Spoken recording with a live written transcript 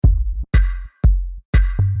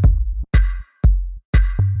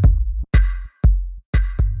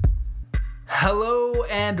Hello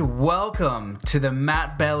and welcome to the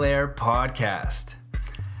Matt Belair podcast.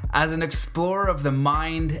 As an explorer of the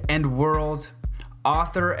mind and world,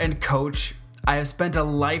 author and coach, I have spent a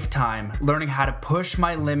lifetime learning how to push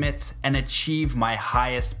my limits and achieve my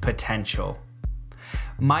highest potential.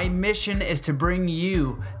 My mission is to bring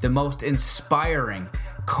you the most inspiring,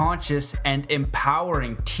 conscious, and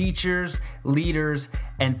empowering teachers, leaders,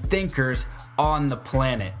 and thinkers on the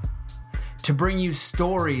planet. To bring you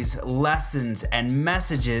stories, lessons, and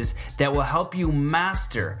messages that will help you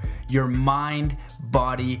master your mind,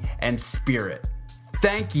 body, and spirit.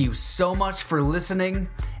 Thank you so much for listening,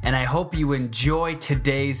 and I hope you enjoy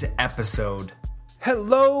today's episode.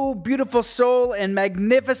 Hello, beautiful soul and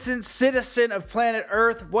magnificent citizen of planet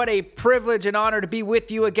Earth. What a privilege and honor to be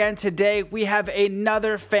with you again today. We have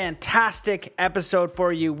another fantastic episode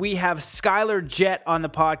for you. We have Skyler Jett on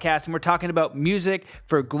the podcast, and we're talking about music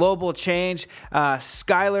for global change.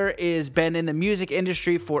 Skyler has been in the music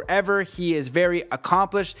industry forever. He is very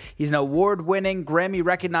accomplished. He's an award-winning,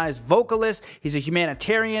 Grammy-recognized vocalist. He's a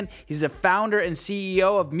humanitarian. He's the founder and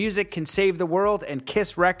CEO of Music Can Save the World and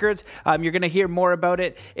Kiss Records. You're going to hear more about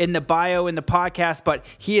it in the bio in the podcast, but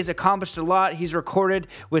he has accomplished a lot. He's recorded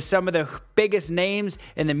with some of the biggest names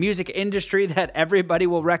in the music industry that everybody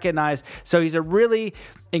will recognize. So he's a really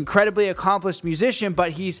incredibly accomplished musician,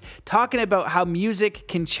 but he's talking about how music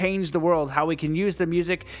can change the world, how we can use the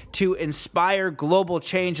music to inspire global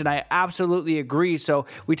change, and I absolutely agree. So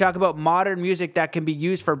we talk about modern music that can be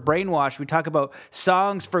used for brainwash. We talk about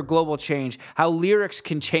songs for global change, how lyrics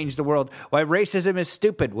can change the world, why racism is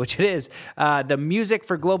stupid, which it is, the music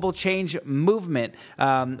for global change movement,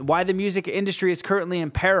 why the music industry is currently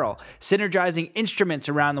in peril, synergizing instruments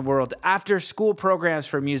around the world, after school programs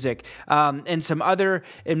for music, and some other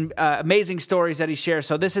amazing stories that he shares.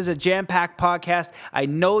 So this is a jam-packed podcast. I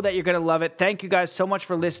know that you're going to love it. Thank you guys so much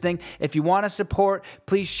for listening. If you want to support,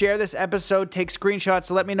 please share this episode, take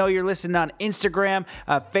screenshots, let me know you're listening on Instagram,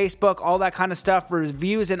 Facebook, all that kind of stuff.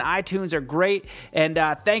 Reviews in iTunes are great. And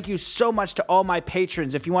thank you so much to all my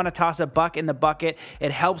patrons. If you want to toss a buck in the bucket,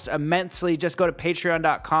 it helps immensely. Just go to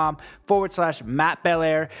patreon.com/Matt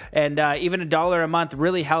Belair. And even $1 a month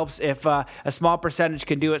really helps if a small percentage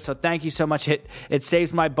can do it. So thank you so much. It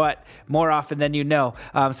saves my butt more often than you know.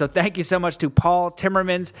 So thank you so much to Paul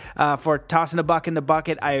Timmermans for tossing a buck in the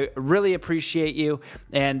bucket. I really appreciate you.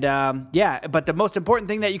 And but the most important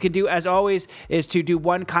thing that you can do, as always, is to do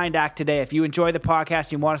one kind act today. If you enjoy the podcast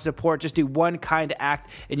and you want to support, just do one kind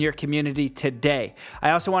act in your community today.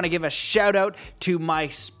 I also want to give a shout out to my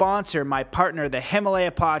sponsor, my partner, the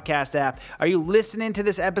Himalaya podcast app. Are you listening to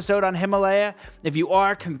this episode on Himalaya? If you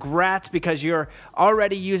are, congrats, because you're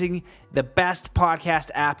already using the best podcast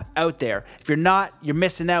app out there. If you're not, you're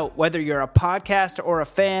missing out. Whether you're a podcaster or a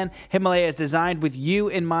fan, Himalaya is designed with you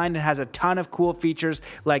in mind and has a ton of cool features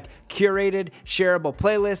like curated, shareable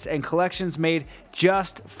playlists and collections made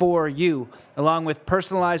just for you, along with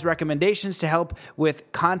personalized recommendations to help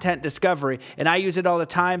with content discovery. And I use it all the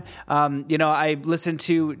time. I listen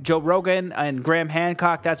to Joe Rogan and Graham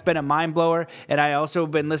Hancock. That's been a mind blower. And I also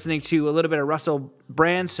been listening to a little bit of Russell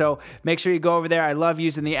Brand. So make sure you go over there. I love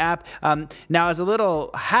using the app. Now, as a little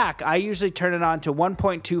hack, I usually turn it on to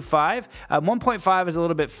 1.25. 1.5 is a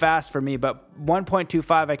little bit fast for me, but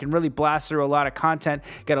 1.25, I can really blast through a lot of content,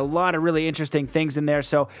 get a lot of really interesting things in there.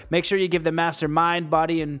 So make sure you give the Mastermind,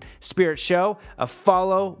 Body, and Spirit Show a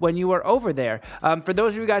follow when you are over there. For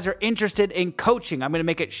those of you guys who are interested in coaching, I'm going to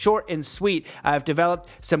make it short and sweet. I've developed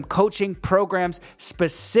some coaching programs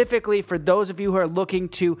specifically for those of you who are looking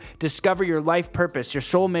to discover your life purpose, your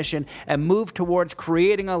soul mission, and move towards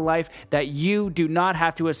creating a life that you do not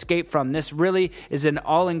have to escape from. This really is an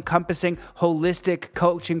all-encompassing, holistic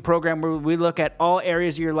coaching program where we look at all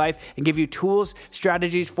areas of your life and give you tools,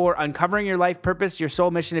 strategies for uncovering your life purpose, your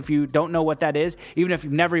soul mission. If you don't know what that is, even if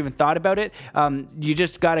you've never even thought about it, you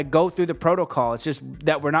just got to go through the protocol. It's just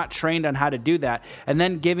that we're not trained on how to do that. And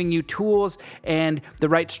then giving you tools and the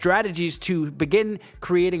right strategies to begin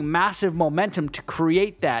creating massive momentum to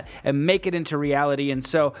create that and make it into reality. And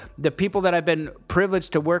so the people that I've been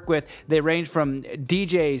privileged to work with, they range from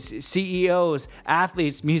DJs, CEOs,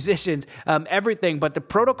 athletes, musicians, everything. But the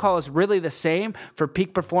protocol is really the same for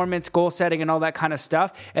peak performance, goal setting, and all that kind of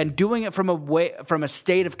stuff, and doing it from a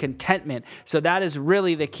state of contentment. So that is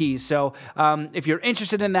really the key. So if you're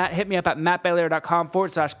interested in that, hit me up at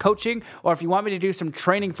mattbelair.com/coaching. Or if you want me to do some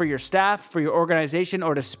training for your staff, for your organization,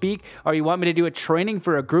 or to speak, or you want me to do a training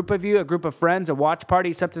for a group of you, a group of friends, a watch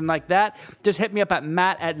party, something like that, just hit me me up at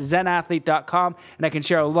matt@zenathlete.com, and I can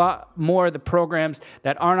share a lot more of the programs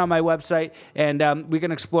that aren't on my website, and we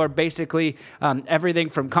can explore basically everything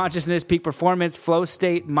from consciousness, peak performance, flow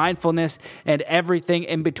state, mindfulness, and everything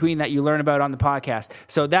in between that you learn about on the podcast.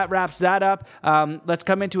 So that wraps that up. Let's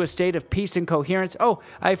come into a state of peace and coherence. Oh,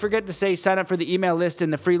 I forget to say, sign up for the email list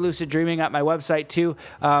and the free Lucid Dreaming at my website too.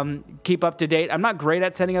 Keep up to date. I'm not great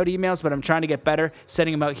at sending out emails, but I'm trying to get better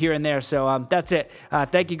sending them out here and there. So that's it.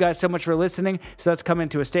 Thank you guys so much for listening. So let's come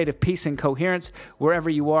into a state of peace and coherence wherever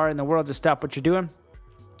you are in the world. Just stop what you're doing.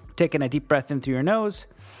 Taking a deep breath in through your nose.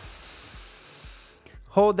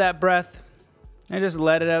 Hold that breath and just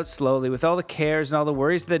let it out slowly with all the cares and all the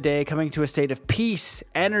worries of the day, coming to a state of peace,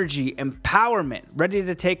 energy, empowerment, ready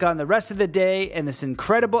to take on the rest of the day in this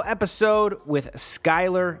incredible episode with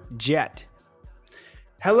Skyler, Jett.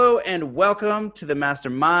 Hello and welcome to the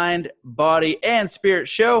Mastermind, Body, and Spirit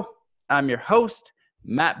Show. I'm your host,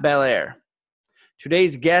 Matt Belair.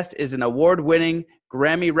 Today's guest is an award-winning,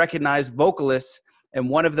 Grammy-recognized vocalist and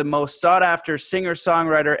one of the most sought-after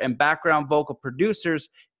singer-songwriter and background vocal producers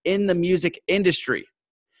in the music industry.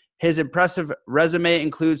 His impressive resume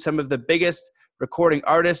includes some of the biggest recording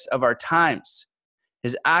artists of our times.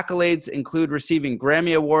 His accolades include receiving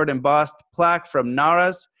Grammy Award embossed plaque from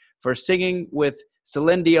NARAS for singing with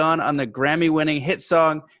Celine Dion on the Grammy-winning hit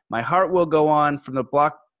song My Heart Will Go On from the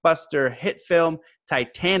blockbuster hit film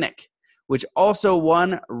Titanic, which also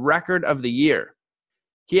won Record of the Year.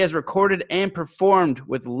 He has recorded and performed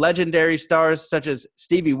with legendary stars such as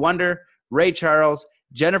Stevie Wonder, Ray Charles,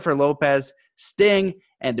 Jennifer Lopez, Sting,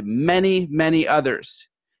 and many, many others.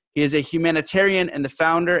 He is a humanitarian and the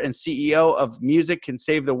founder and CEO of Music Can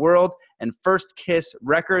Save the World and First Kiss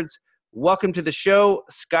Records. Welcome to the show,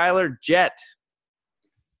 Skyler, Jett.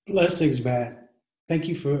 Blessings, Matt. Thank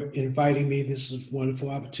you for inviting me. This is a wonderful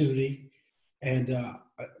opportunity. And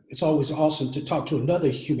it's always awesome to talk to another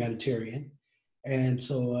humanitarian. And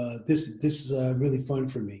so this is really fun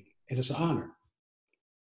for me. And it's an honor.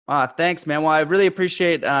 Thanks, man. Well, I really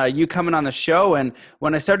appreciate you coming on the show. And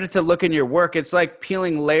when I started to look in your work, it's like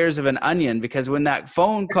peeling layers of an onion, because when that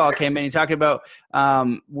phone call came in, you talked about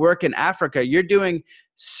work in Africa. You're doing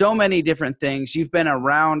so many different things. You've been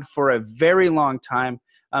around for a very long time.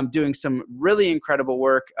 Doing some really incredible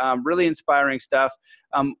work, really inspiring stuff.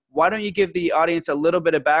 Why don't you give the audience a little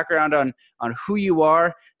bit of background on who you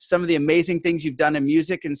are, some of the amazing things you've done in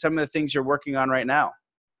music, and some of the things you're working on right now?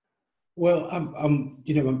 Well, I'm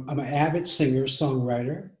an avid singer,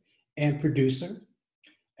 songwriter, and producer,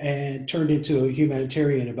 and turned into a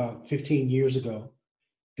humanitarian about 15 years ago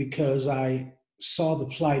because I saw the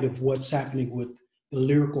plight of what's happening with the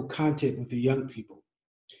lyrical content with the young people.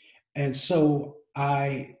 And so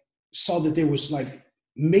I saw that there was like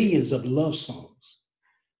millions of love songs,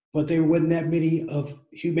 but there wasn't that many of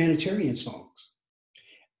humanitarian songs.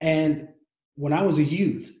 And when I was a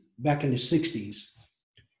youth back in the 60s,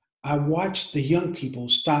 I watched the young people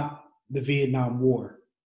stop the Vietnam War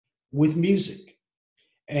with music.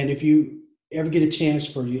 And if you ever get a chance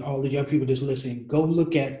for all the young people that's listening, go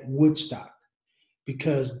look at Woodstock,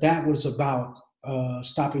 because that was about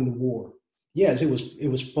stopping the war. Yes, it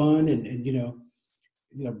was fun, and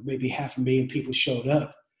maybe 500,000 people showed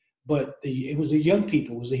up, but it was the young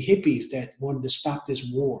people, it was the hippies that wanted to stop this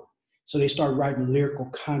war. So they started writing lyrical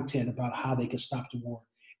content about how they could stop the war,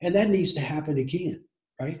 and that needs to happen again,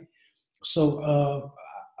 right? So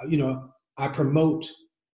I promote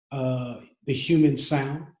the human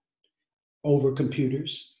sound over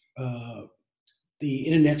computers. The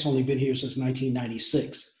internet's only been here since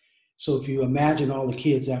 1996. So if you imagine all the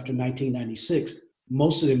kids after 1996,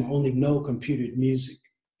 most of them only know computed music.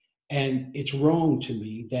 And it's wrong to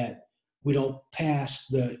me that we don't pass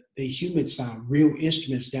the human sound, real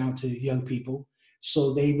instruments, down to young people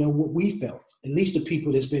so they know what we felt, at least the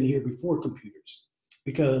people that's been here before computers.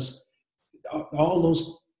 Because all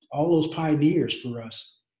those pioneers for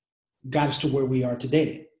us got us to where we are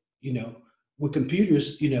today. With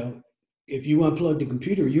computers, if you unplug the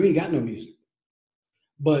computer, you ain't got no music.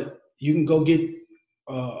 But you can go get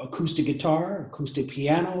acoustic guitar, acoustic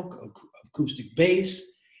piano, acoustic bass,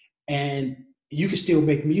 and you can still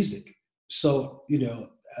make music. So,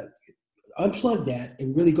 unplug that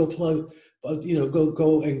and really go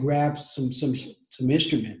go and grab some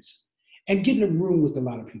instruments and get in a room with a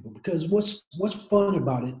lot of people. Because what's fun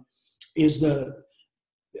about it is the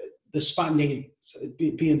spontaneity,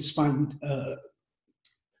 being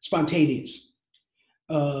spontaneous.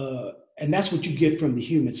 And that's what you get from the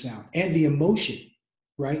human sound and the emotion,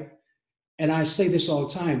 right? And I say this all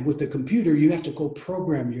the time, with the computer, you have to go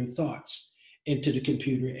program your thoughts into the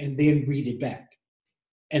computer and then read it back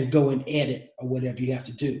and go and edit or whatever you have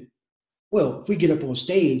to do. Well, if we get up on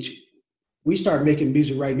stage, we start making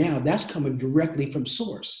music right now. That's coming directly from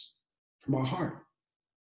source, from our heart,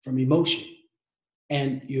 from emotion.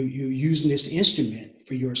 And you're using this instrument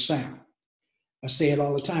for your sound. I say it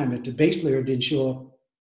all the time. If the bass player didn't show up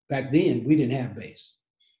back then, we didn't have bass.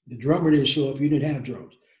 The drummer didn't show up, you didn't have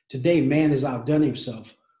drums. Today, man has outdone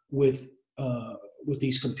himself with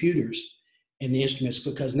these computers and the instruments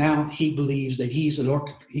because now he believes that he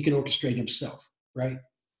can orchestrate himself, right?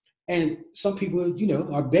 And some people,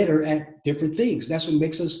 are better at different things. That's what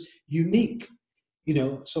makes us unique.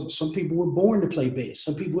 Some people were born to play bass.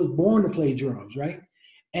 Some people were born to play drums, right?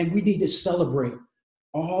 And we need to celebrate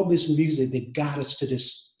all this music that got us to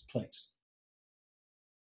this place.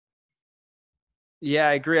 Yeah,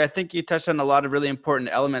 I agree. I think you touched on a lot of really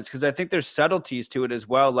important elements because I think there's subtleties to it as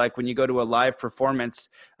well. Like when you go to a live performance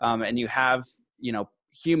and you have,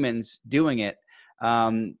 humans doing it,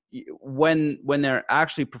 when they're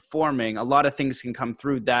actually performing, a lot of things can come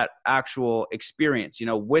through that actual experience,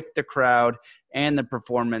 with the crowd and the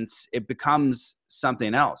performance. It becomes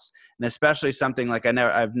something else. And especially something like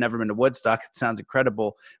I've never been to Woodstock. It sounds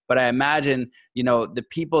incredible, but I imagine, the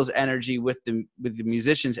people's energy with the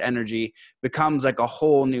musicians' energy becomes like a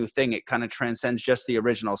whole new thing. It kind of transcends just the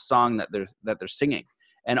original song that they're singing.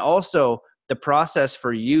 And also the process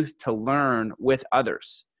for youth to learn with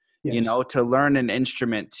others. Yes. To learn an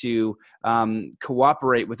instrument, to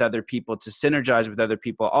cooperate with other people, to synergize with other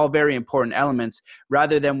people, all very important elements,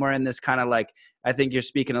 rather than we're in this kind of like, I think you're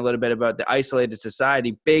speaking a little bit about the isolated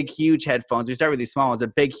society, big, huge headphones. We start with these small ones, the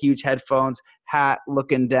big, huge headphones, hat,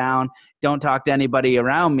 looking down, don't talk to anybody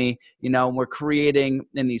around me. We're creating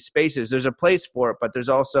in these spaces. There's a place for it, but there's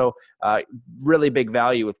also really big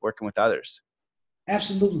value with working with others.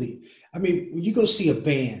 Absolutely. I mean, when you go see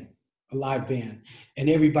a live band, and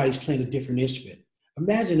everybody's playing a different instrument.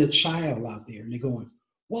 Imagine a child out there and they're going,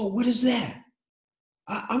 whoa, what is that?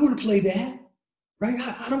 I want to play that, right?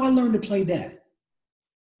 How do I learn to play that?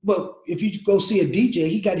 But if you go see a DJ,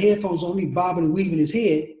 he got headphones on, he bobbing and weaving his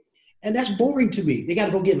head, and that's boring to me. They got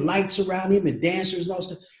to go get lights around him and dancers and all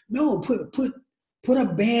stuff. No, put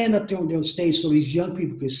a band up there on stage so these young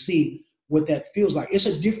people can see what that feels like. It's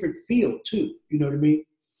a different feel too, you know what I mean?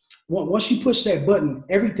 Once you push that button,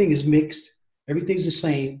 everything is mixed. Everything's the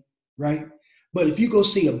same, right? But if you go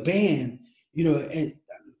see a band, and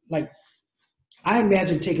like I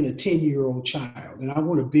imagine taking a 10-year-old child and I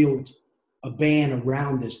want to build a band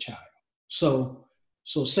around this child. So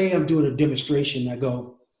say I'm doing a demonstration. I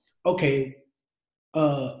go, okay,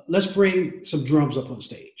 let's bring some drums up on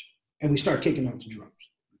stage. And we start kicking out the drums.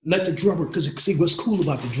 Let the drummer, because see what's cool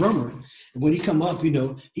about the drummer, when he come up,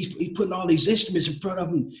 he's putting all these instruments in front of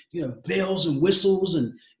him, bells and whistles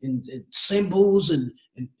and cymbals and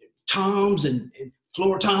toms and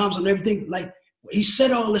floor toms and everything. Like he set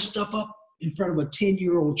all this stuff up in front of a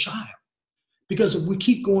 10-year-old child. Because if we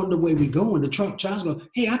keep going the way we're going, the child's going,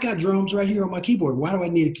 hey, I got drums right here on my keyboard. Why do I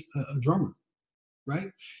need a drummer,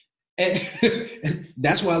 right? And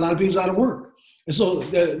that's why a lot of people's out of work. And so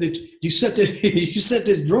you set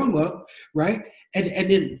the drum up, right? And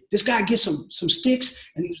then this guy gets some sticks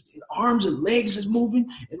and his arms and legs is moving.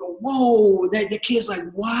 And whoa, the kid's like,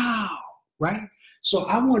 wow, right? So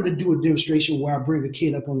I wanted to do a demonstration where I bring a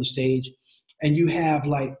kid up on the stage and you have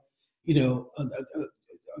like, a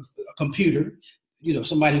computer,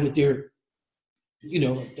 somebody with their,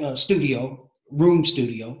 room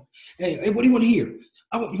studio. Hey, what do you want to hear?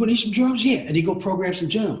 You want to hear some drums? Yeah. And they go program some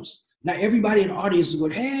drums. Now everybody in the audience is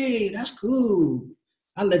going, hey, that's cool.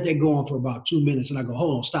 I let that go on for about 2 minutes and I go,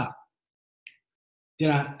 hold on, stop.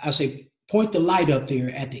 Then I say, point the light up there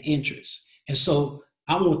at the entrance. And so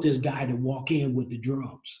I want this guy to walk in with the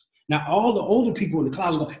drums. Now all the older people in the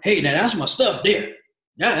class go, hey, now that's my stuff there.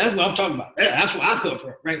 Yeah, that's what I'm talking about. Yeah, that's where I come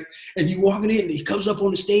from, right? And you walking in, and he comes up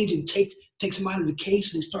on the stage and takes him out of the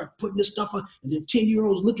case and they start putting this stuff on. And the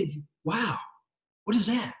 10-year-olds look at you, wow, what is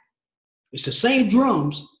that? It's the same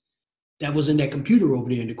drums that was in that computer over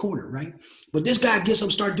there in the corner, right? But this guy gets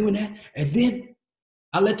them start doing that, and then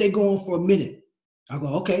I let that go on for a minute. I go,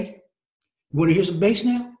 okay, you want to hear some bass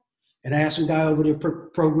now? And I have some guy over there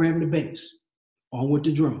programming the bass on with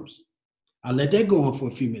the drums. I let that go on for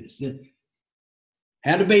a few minutes. Then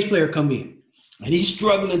had the bass player come in, and he's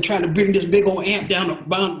struggling trying to bring this big old amp down,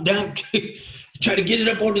 try to get it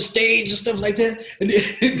up on the stage and stuff like that. And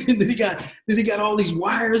then he got all these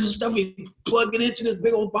wires and stuff. He plugged it into this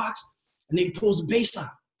big old box, and then he pulls the bass out.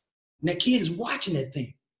 And that kid is watching that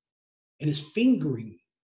thing, and is fingering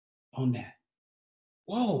on that.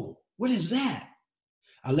 Whoa, what is that?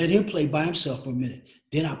 I let him play by himself for a minute.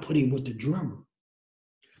 Then I put him with the drummer.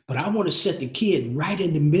 But I want to set the kid right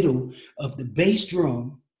in the middle of the bass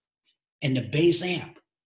drum and the bass amp.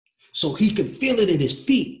 So he could feel it in his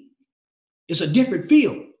feet. It's a different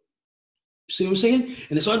feel. See what I'm saying?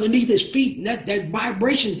 And it's underneath his feet. And that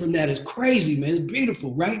vibration from that is crazy, man. It's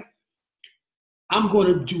beautiful, right? I'm going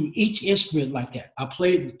to do each instrument like that. I'll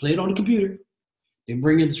play it on the computer, then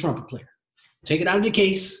bring in the trumpet player. Take it out of the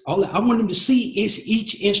case. I want them to see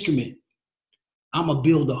each instrument. I'm going to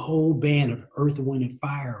build a whole band of Earth, Wind, and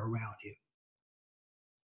Fire around him.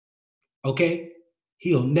 Okay?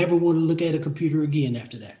 He'll never want to look at a computer again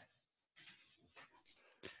after that.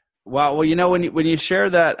 Wow. Well, when you share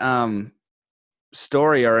that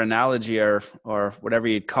story or analogy or whatever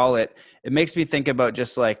you'd call it, it makes me think about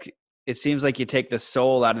just like, it seems like you take the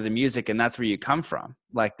soul out of the music and that's where you come from.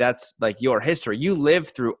 Like that's like your history. You lived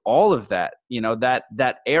through all of that,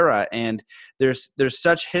 that era. And there's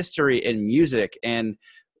such history in music and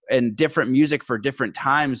different music for different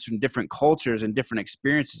times from different cultures and different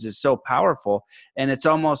experiences is so powerful. And it's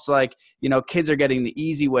almost like, kids are getting the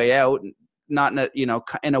easy way out, not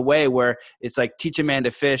in a way where it's like teach a man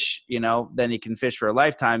to fish, then he can fish for a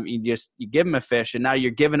lifetime. You give him a fish and now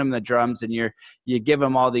you're giving him the drums and you give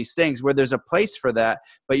him all these things where there's a place for that,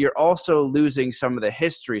 but you're also losing some of the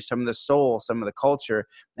history, some of the soul, some of the culture.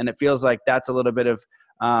 And it feels like that's a little bit of,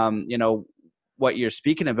 what you're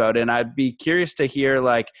speaking about. And I'd be curious to hear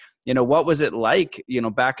what was it like,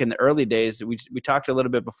 back in the early days? We talked a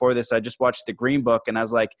little bit before this. I just watched the Green Book and I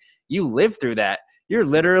was like, you lived through that. You're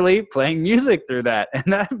literally playing music through that.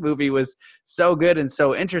 And that movie was so good and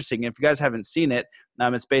so interesting. If you guys haven't seen it,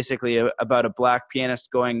 it's basically about a black pianist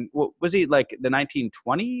going, was he like the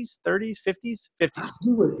 1920s, 30s, 50s? I don't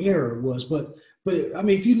know what era it was, but I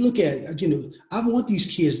mean, if you look at, I want these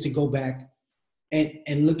kids to go back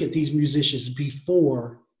and look at these musicians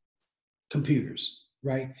before computers,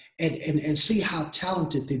 right? And see how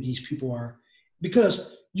talented these people are.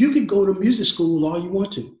 Because you can go to music school all you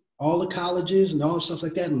want to, all the colleges and all the stuff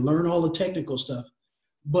like that and learn all the technical stuff.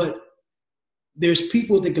 But there's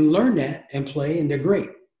people that can learn that and play and they're great.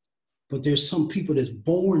 But there's some people that's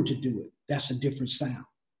born to do it. That's a different sound.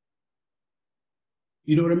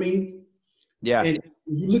 You know what I mean? Yeah. And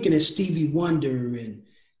you're looking at Stevie Wonder and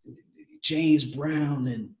James Brown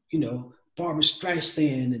and, Barbra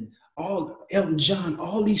Streisand and Elton John,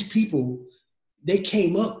 all these people, they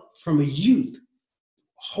came up from a youth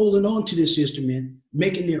holding on to this instrument,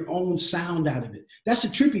 making their own sound out of it. That's a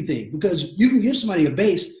trippy thing because you can give somebody a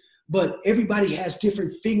bass, but everybody has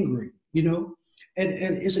different fingering, and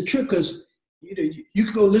it's a trip because, you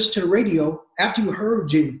can go listen to the radio after you heard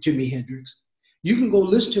Jimi Hendrix. You can go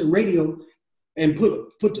listen to the radio and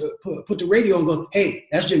put the radio and go, hey,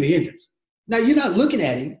 that's Jimi Hendrix. Now you're not looking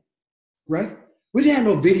at him, right? We didn't have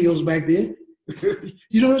no videos back then.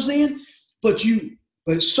 You know what I'm saying? But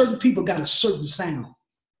certain people got a certain sound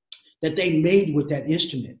that they made with that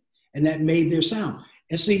instrument, and that made their sound.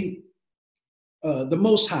 And see, the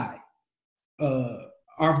Most High,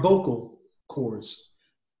 our vocal cords,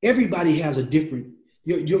 everybody has a different.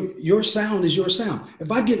 Your sound is your sound.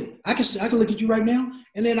 If I can look at you right now,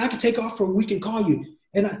 and then I can take off for a week and call you,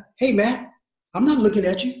 and hey Matt, I'm not looking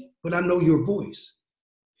at you, but I know your voice,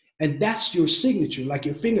 and that's your signature, like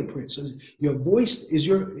your fingerprints. So your voice is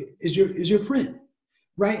your print,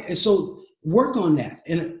 right? And so work on that.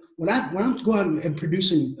 And when I'm going and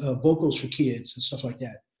producing vocals for kids and stuff like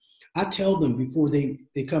that, I tell them before they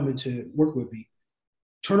come into work with me,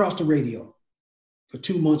 turn off the radio for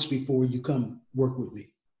 2 months before you come work with me.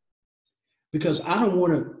 Because I don't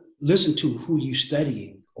want to listen to who you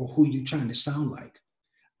studying or who you trying to sound like.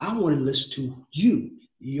 I want to listen to you,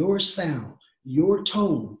 your sound, your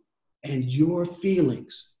tone, and your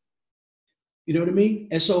feelings. You know what I mean?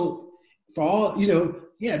 And so for all, do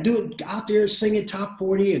it out there singing top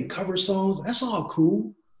 40 and cover songs. That's all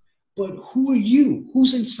cool. But who are you?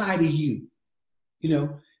 Who's inside of you?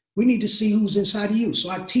 We need to see who's inside of you. So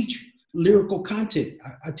I teach lyrical content.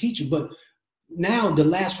 I teach it. But now the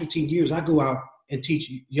last 15 years, I go out and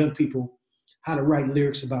teach young people how to write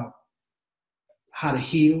lyrics about how to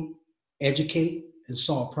heal, educate, and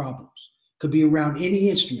solve problems. Could be around any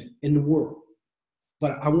instrument in the world.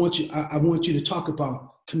 But I want you to talk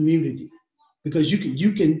about community, because you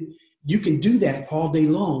can do that all day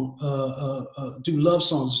long, do love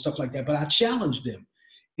songs and stuff like that. But I challenge them.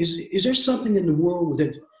 Is there something in the world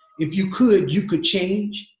that if you could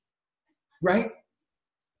change, right?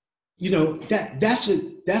 That's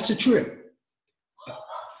a trip.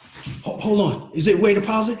 Hold on. Is there a way to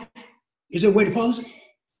pause it?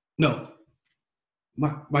 No.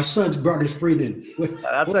 My son's brought his friend in.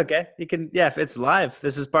 That's okay. You can, if it's live,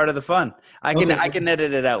 this is part of the fun. I can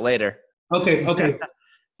edit it out later. Okay.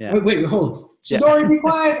 Yeah. Wait, hold on. Sidori, be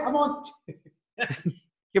quiet. I'm on.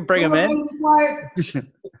 You can bring Come them on, in. be quiet.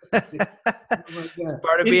 Oh my It's God.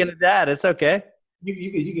 part of being a dad. It's okay.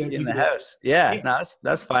 You In the got that. house. Yeah, Yeah. no,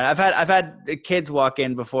 that's fine. I've had the kids walk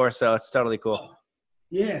in before, so it's totally cool.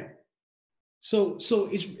 Yeah. So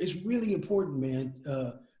it's really important, man,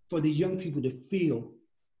 for the young people to feel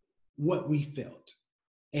what we felt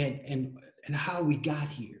and how we got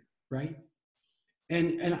here, right?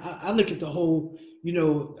 And I look at the whole,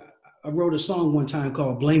 I wrote a song one time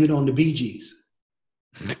called "Blame It on the Bee Gees,"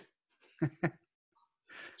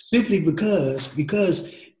 simply because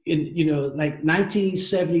in like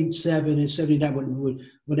 1977 and 79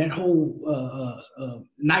 when that whole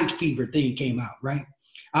night fever thing came out, right?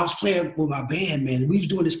 I was playing with my band, man. We was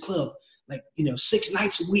doing this club like 6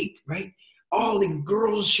 nights a week, right? All the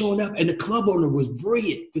girls showing up, and the club owner was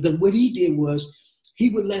brilliant because what he did was he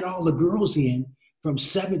would let all the girls in from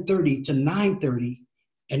 7:30 to 9:30,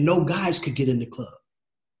 and no guys could get in the club.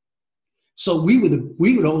 So we were the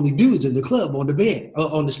only dudes in the club on the bed,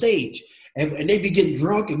 on the stage. And they'd be getting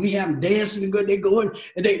drunk and we have them dancing and they're going,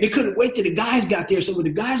 and they couldn't wait till the guys got there. So when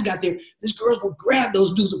the guys got there, these girls would grab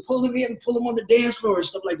those dudes and pull them in and pull them on the dance floor and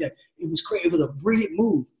stuff like that. It was crazy. It was a brilliant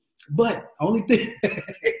move. But only thing,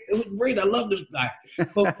 it was great. I love this guy.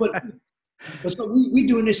 But so we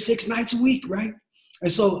doing this 6 nights a week, right?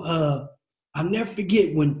 And so I'll never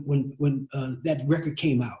forget when that record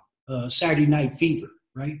came out, Saturday Night Fever,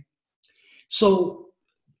 right? So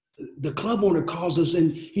the club owner calls us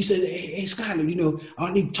and he said, hey Skyler,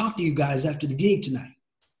 I need to talk to you guys after the gig tonight.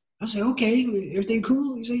 I said, okay, everything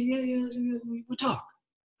cool? He said, yeah, we'll talk.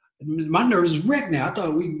 My nerves is wrecked now. I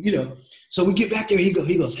thought so we get back there. He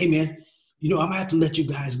goes, hey man, I'm gonna have to let you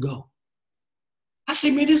guys go. I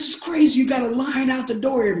say, man, this is crazy. You got a line out the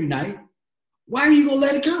door every night. Why are you gonna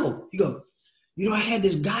let it go? He goes, I had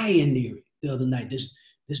this guy in there the other night, this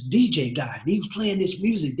DJ guy, and he was playing this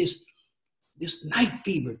music, this night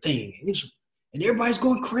fever thing. And everybody's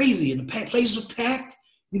going crazy and the places are packed.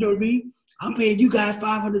 You know what I mean? I'm paying you guys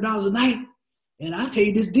 $500 a night and I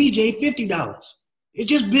paid this DJ $50. It's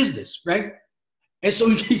just business, right? And so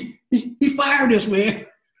he fired us, man.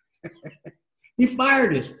 He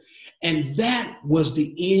fired us. And that was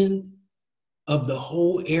the end of the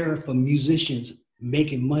whole era for musicians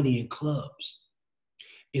making money in clubs,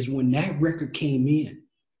 is when that record came in,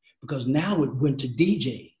 because now it went to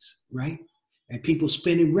DJs, right? And people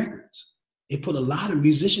spinning records. It put a lot of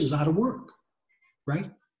musicians out of work, right?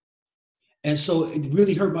 And so it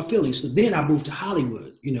really hurt my feelings. So then I moved to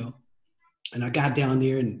Hollywood, and I got down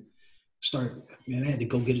there and started, I had to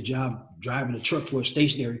go get a job driving a truck for a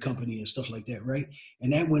stationery company and stuff like that, right?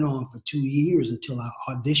 And that went on for 2 years until I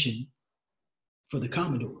auditioned for the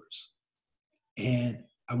Commodores. And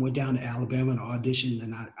I went down to Alabama and auditioned,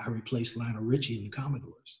 and I replaced Lionel Richie in the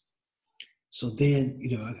Commodores. So then,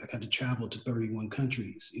 I got to travel to 31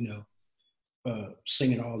 countries,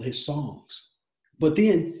 singing all his songs. But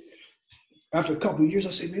then after a couple of years, I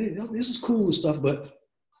said, man, this is cool and stuff, but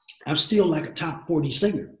I'm still like a top 40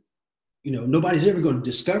 singer. Nobody's ever going to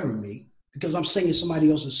discover me because I'm singing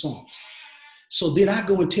somebody else's songs. So then I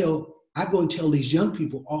go and tell these young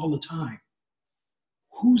people all the time,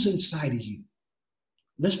 who's inside of you?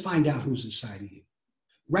 Let's find out who's inside of you.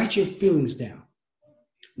 Write your feelings down.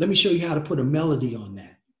 Let me show you how to put a melody on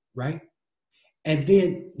that, right? And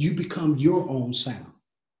then you become your own sound.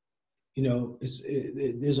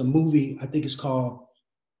 There's a movie, I think it's called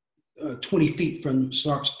 20 Feet from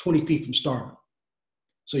Stardom.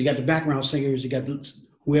 So you got the background singers, you got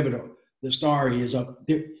whoever the star is up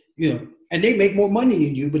there, and they make more money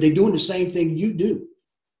than you, but they're doing the same thing you do.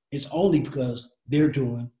 It's only because they're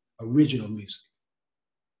doing original music.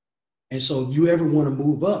 And so if you ever want to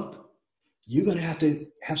move up, you're going to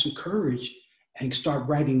have some courage and start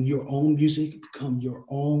writing your own music, become your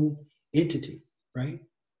own entity, right?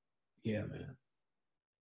 Yeah, man.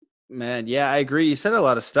 Man, yeah, I agree. You said a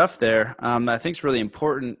lot of stuff there. I think it's really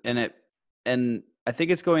important, and I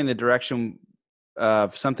think it's going in the direction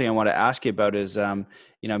of something I want to ask you about is,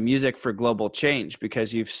 music for global change,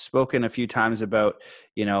 because you've spoken a few times about,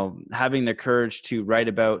 having the courage to write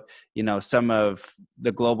about, some of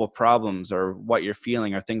the global problems or what you're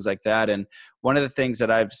feeling or things like that. And one of the things that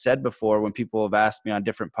I've said before when people have asked me on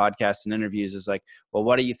different podcasts and interviews is like, well,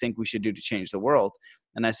 what do you think we should do to change the world?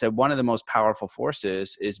 And I said, one of the most powerful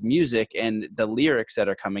forces is music and the lyrics that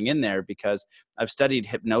are coming in there, because I've studied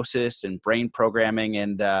hypnosis and brain programming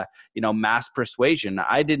and, mass persuasion.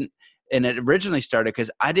 And it originally started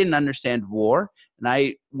because I didn't understand war, and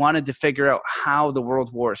I wanted to figure out how the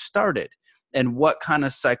world war started and what kind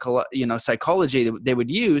of psychology they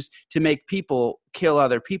would use to make people kill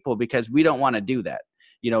other people, because we don't want to do that.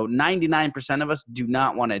 99% of us do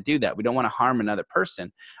not want to do that. We don't want to harm another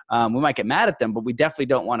person. We might get mad at them, but we definitely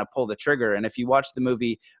don't want to pull the trigger. And if you watch the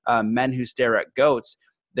movie Men Who Stare at Goats,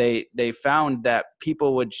 they found that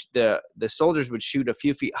the soldiers would shoot a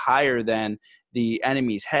few feet higher than the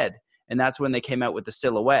enemy's head. And that's when they came out with the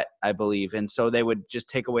silhouette, I believe. And so they would just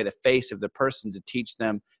take away the face of the person to teach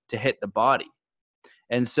them to hit the body.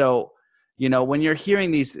 And so, when you're hearing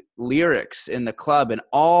these lyrics in the club and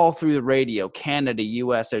all through the radio, Canada,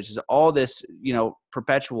 US, there's just all this,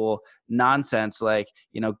 perpetual nonsense, like,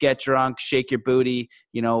 get drunk, shake your booty,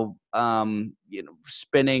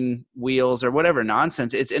 spinning wheels or whatever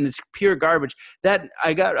nonsense. It's pure garbage. That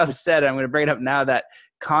I got upset. I'm going to bring it up now, that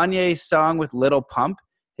Kanye song with Lil Pump.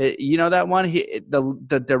 You know that one?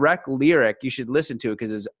 The direct lyric, you should listen to it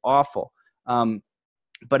because it's awful.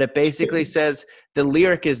 But it basically says, the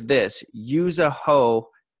lyric is this: use a hoe,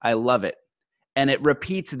 I love it. And it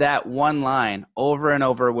repeats that one line over and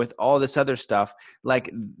over with all this other stuff.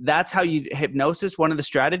 Like, that's how hypnosis, one of the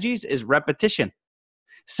strategies is repetition.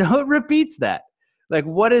 So it repeats that. Like,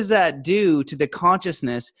 what does that do to the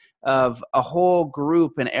consciousness of a whole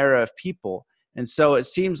group and era of people? And so it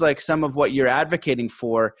seems like some of what you're advocating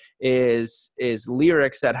for is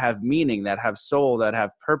lyrics that have meaning, that have soul, that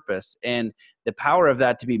have purpose. And the power of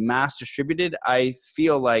that to be mass distributed, I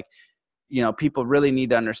feel like, people really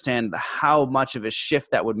need to understand how much of a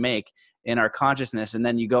shift that would make in our consciousness. And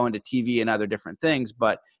then you go into TV and other different things,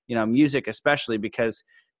 but, music especially, because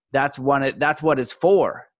that's what it's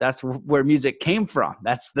for. That's where music came from.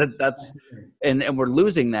 And we're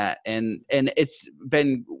losing that. And it's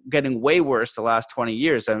been getting way worse the last 20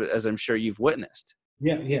 years, as I'm sure you've witnessed.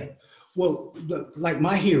 Yeah. Well, like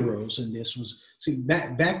my heroes in this was,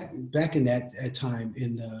 back in that time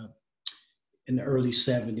in the early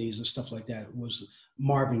 70s and stuff like that, was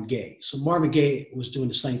Marvin Gaye. So Marvin Gaye was doing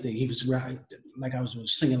the same thing. He was, like I was doing,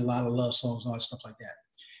 singing a lot of love songs and all that stuff like that.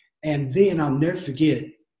 And then I'll never forget,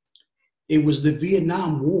 it was the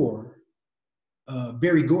Vietnam War.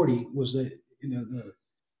 Berry Gordy was the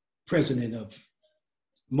president of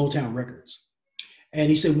Motown Records. And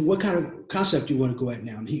he said, what kind of concept do you want to go at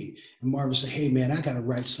now? And Marvin said, hey, man, I got to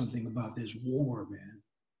write something about this war, man.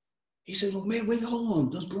 He said, well, man, wait, hold on.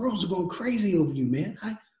 Those girls are going crazy over you, man.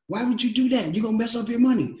 Why would you do that? You're going to mess up your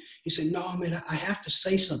money. He said, no, man, I have to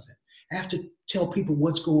say something. I have to tell people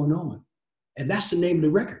what's going on. And that's the name of the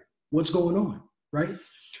record, What's Going On, right?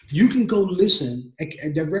 You can go listen.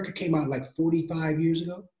 That record came out like 45 years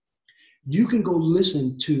ago. You can go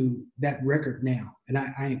listen to that record now. And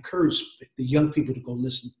I encourage the young people to go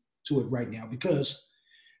listen to it right now, because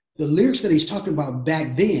the lyrics that he's talking about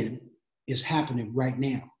back then is happening right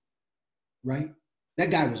now, right?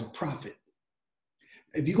 That guy was a prophet.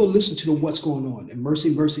 If you go listen to the What's Going On and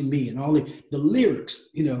Mercy, Mercy Me and all the lyrics,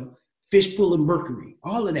 Fish Full of Mercury,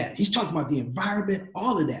 all of that. He's talking about the environment,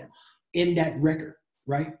 all of that in that record,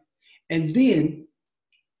 right? And then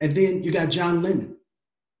you got John Lennon,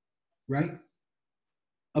 right?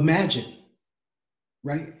 Imagine,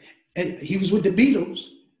 right? And he was with the Beatles,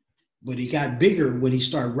 but he got bigger when he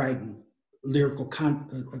started writing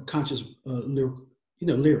conscious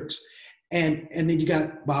lyrics. And then you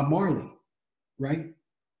got Bob Marley, right?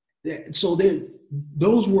 So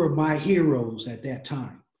those were my heroes at that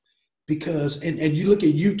time, because, and you look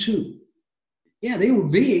at U2, yeah, they were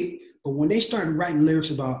big, but when they started writing lyrics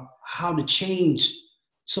about how to change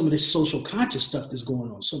some of this social conscious stuff that's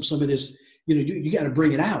going on, some of this, you got to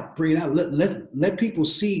bring it out, let people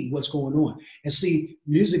see what's going on, and see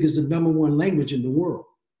music is the #1 language in the world,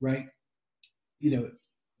 right?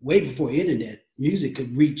 Way before internet, music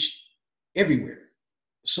could reach everywhere.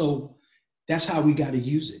 So that's how we got to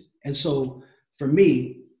use it. And so for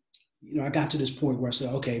me, I got to this point where I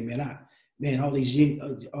said, okay, man, all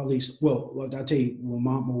these, well, I'll tell you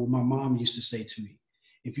what my mom used to say to me: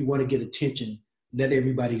 if you want to get attention, let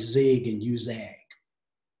everybody zig and you zag.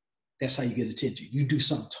 That's how you get attention. You do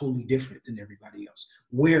something totally different than everybody else.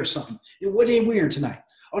 Wear something. What are they wearing tonight?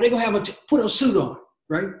 Oh, they're going to put a suit on,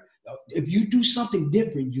 right? If you do something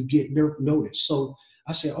different, you get noticed. So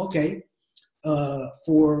I said, okay,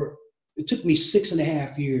 it took me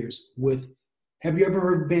 6.5 years have you ever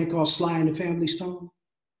heard a band called Sly and the Family Stone?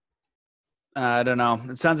 I don't know.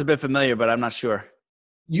 It sounds a bit familiar, but I'm not sure.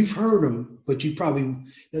 You've heard them, but you probably,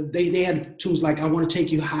 they had tunes like I Want to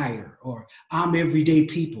Take You Higher or I'm Everyday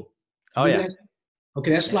People. Oh, yeah.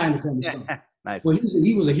 Okay, that's Sly and the Family Stone. Nice. Well,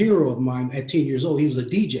 he was a hero of mine at 10 years old. He was a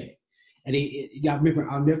DJ. And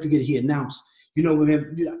I'll never forget, he announced,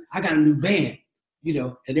 I got a new band,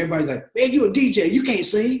 and everybody's like, man, you a DJ, you can't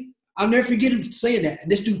sing. I'll never forget him saying that.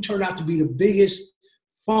 And this dude turned out to be the biggest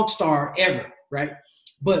funk star ever, right?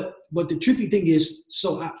 But the tricky thing is,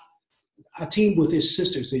 so I teamed with his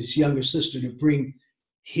sisters, his younger sister, to bring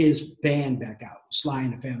his band back out, Sly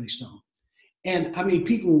and the Family Stone. And I mean,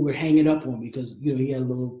 people were hanging up on me because, he had a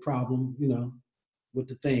little problem, with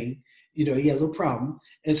the thing. He had a little problem.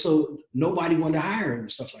 And so nobody wanted to hire him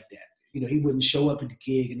and stuff like that. He wouldn't show up at the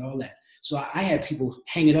gig and all that. So I had people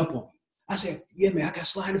hanging up on me. I said, yeah, man, I got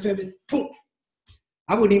Sly and the Family. Boom.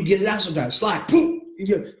 I wouldn't even get it out sometimes. Sly, boom.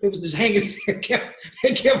 It was just hanging, it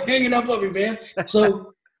kept hanging up on me, man.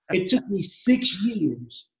 So it took me 6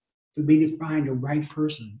 years for me to find the right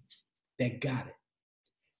person that got it.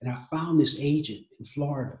 And I found this agent in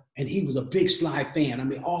Florida, and he was a big Sly fan. I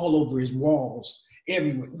mean, all over his walls,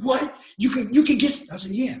 everywhere. What? You can get? I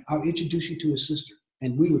said, yeah, I'll introduce you to his sister.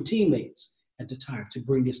 And we were teammates at the time to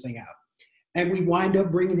bring this thing out. And we wind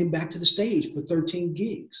up bringing him back to the stage for 13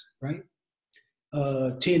 gigs, right?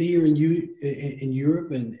 10 here in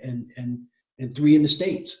Europe and 3 in the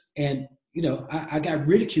States. And, I got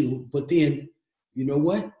ridiculed, but then, you know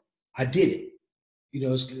what? I did it.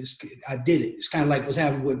 I did it. It's kind of like what's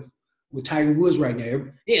happening with Tiger Woods right now.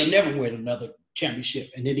 He'll never win another championship,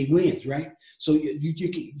 and then he wins, right? So you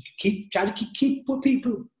keep try to keep put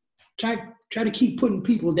people try to keep putting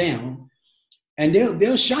people down, and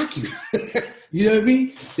they'll shock you. You know what I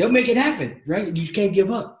mean? They'll make it happen, right? You can't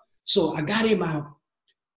give up. So I got him out,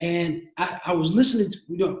 and I was listening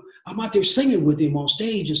to, I'm out there singing with him on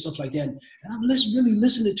stage and stuff like that, and I'm really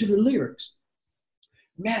listening to the lyrics.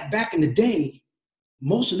 Matt, back in the day,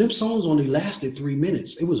 most of them songs only lasted 3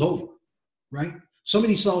 minutes. It was over, right? Some of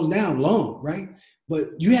these songs now long, right?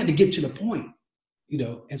 But you had to get to the point,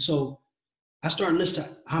 And so I started listening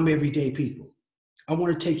to I'm Everyday People. I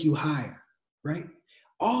Want to Take You Higher, right?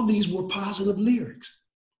 All these were positive lyrics.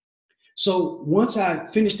 So once I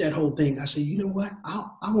finished that whole thing, I said, you know what?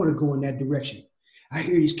 I want to go in that direction. I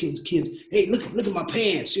hear these kids, hey, look at my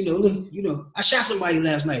pants, look, I shot somebody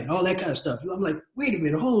last night, all that kind of stuff. I'm like, wait a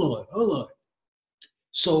minute, hold on.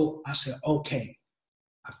 So I said, okay,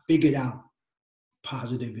 I figured out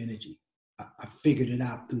positive energy. I figured it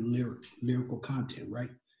out through lyrical content, right?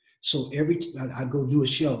 So every time I go do a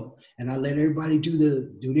show and I let everybody do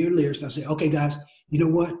their lyrics. I say, okay, guys, you know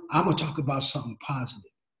what? I'm gonna talk about something positive.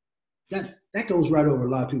 That goes right over a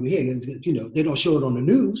lot of people's head. They don't show it on the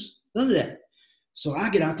news, none of that. So I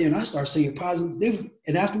get out there and I start saying positive.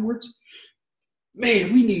 And afterwards,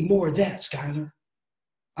 man, we need more of that, Skyler.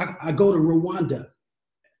 I go to Rwanda.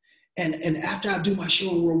 And after I do my show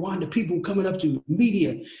in Rwanda, people coming up to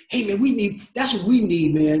media, hey, man, that's what we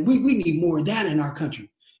need, man. We need more of that in our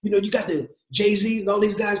country. You got the Jay-Z and all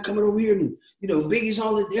these guys coming over here and, Biggie's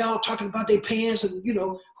they're all talking about their pants and,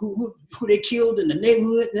 who they killed in the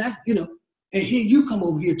neighborhood, and here you come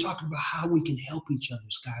over here talking about how we can help each other,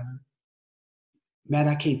 Skyler. Matt,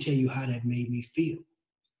 I can't tell you how that made me feel.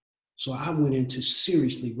 So I went into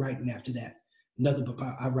seriously writing after that. Another book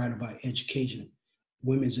I write about education,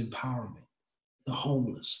 women's empowerment, the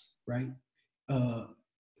homeless, right?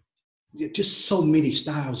 Just so many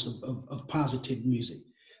styles of positive music.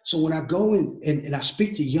 So when I go in and I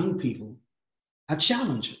speak to young people, I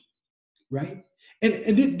challenge them, right? And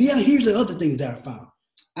here's the other thing that I found.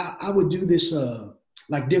 I would do this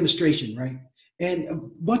like demonstration, right? And a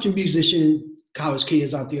bunch of musicians, college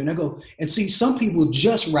kids out there, and I go and see some people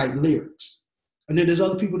just write lyrics. And then there's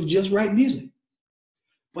other people that just write music,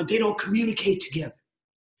 but they don't communicate together.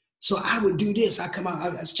 So I would do this. I come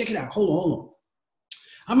out, let's check it out. Hold on.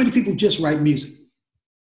 How many people just write music?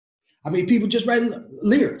 How many people just write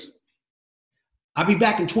lyrics? I'll be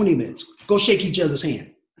back in 20 minutes. Go shake each other's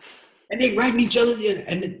hand. And they write each other,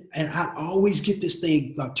 and I always get this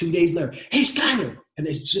thing about 2 days later. Hey, Skyler. And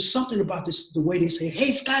it's just something about this, the way they say, hey,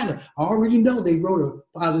 Skyler. I already know they wrote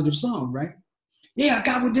a positive song, right? Yeah, I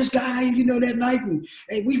got with this guy, that night,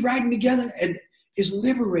 and we writing together. And it's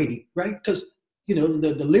liberating, right? Because,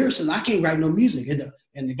 the lyrics, and I can't write no music.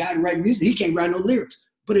 And the guy who writes music, he can't write no lyrics.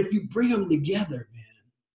 But if you bring them together, man,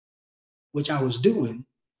 which I was doing,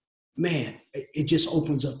 man, it just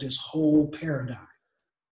opens up this whole paradigm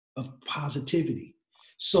of positivity.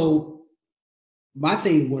 So my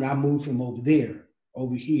thing when I moved from over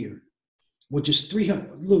here, which is a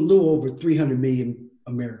little over 300 million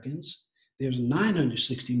Americans, there's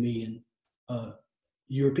 960 million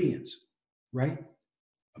Europeans, right?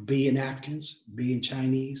 A billion Africans, a billion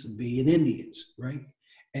Chinese, a billion Indians, right?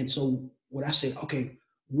 And so what I say, okay,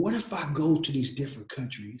 what if I go to these different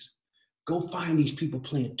countries, go find these people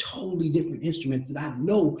playing totally different instruments that I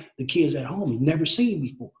know the kids at home have never seen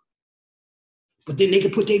before, but then they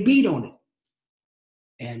can put their beat on it.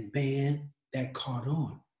 And man, that caught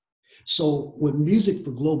on. So what Music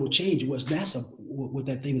for Global Change was, what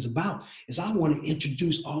that thing is about. Is I want to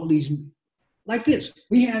introduce all these like this.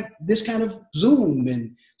 We have this kind of Zoom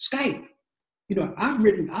and Skype. You know, I've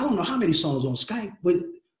written I don't know how many songs on Skype, but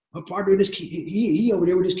a partner of this he over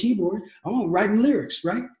there with his keyboard. I'm writing lyrics,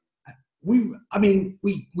 right? We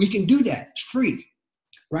can do that. It's free,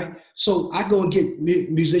 right? So I go and get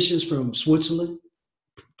musicians from Switzerland,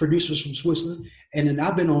 producers from Switzerland, and then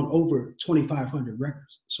I've been on over 2,500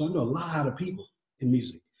 records. So I know a lot of people in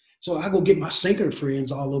music. So I go get my singer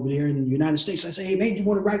friends all over there in the United States. I say, hey, man, you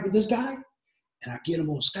want to write with this guy? And I get them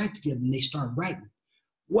on Skype together and they start writing.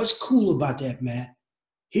 What's cool about that, Matt?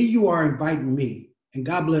 Here you are inviting me, and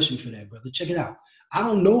God bless you for that, brother. Check it out. I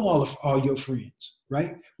don't know all your friends,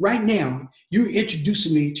 right? Right now, you're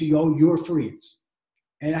introducing me to your friends.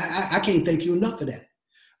 And I can't thank you enough for that.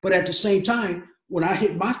 But at the same time, when I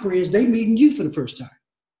hit my friends, they meeting you for the first time.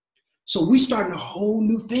 So we starting a whole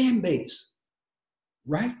new fan base,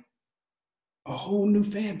 right? A whole new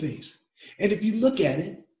fan base. And if you look at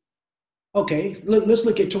it, okay, let's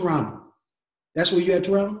look at Toronto. That's where you're at,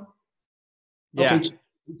 Toronto? Yeah.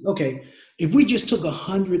 Okay. If we just took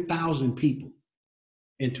 100,000 people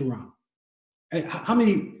in Toronto, how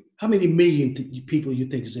many million people you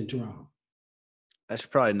think is in Toronto? I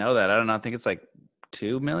should probably know that. I don't know. I think it's like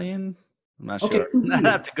 2 million. I'm not sure. Okay, I'd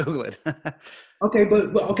have to Google it. Okay,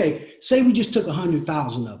 but okay, say we just took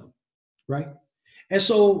 100,000 of them, right? And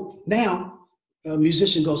so now a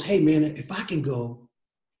musician goes, hey man, if I can go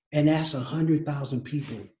and ask 100,000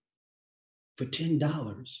 people for $10,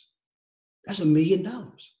 that's $1 million.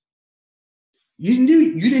 You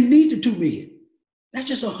didn't need the 2 million. That's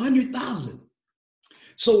just 100,000.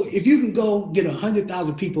 So if you can go get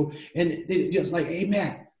 100,000 people and they just like, hey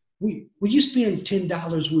Matt, will you spend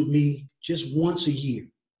 $10 with me just once a year?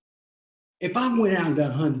 If I went out and got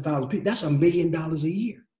 100,000 people, that's $1 million a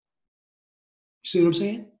year. You see what I'm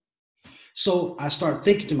saying? So I start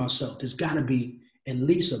thinking to myself, there's got to be at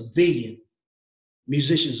least 1 billion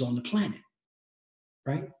musicians on the planet,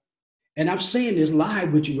 right? And I'm saying this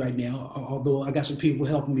live with you right now, although I got some people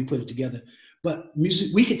helping me put it together. But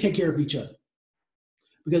music, we can take care of each other.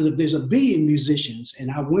 Because if there's 1 billion musicians,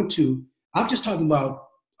 and I'm just talking about,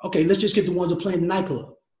 okay, let's just get the ones that play in the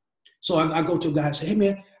nightclub. So I go to a guy and say, hey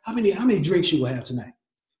man, how many drinks you will have tonight?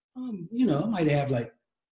 I might have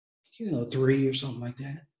 3 or something like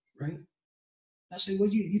that, right? I say, well,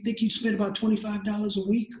 you think you'd spend about $25 a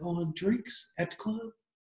week on drinks at the club?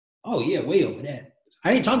 Oh yeah, way over that.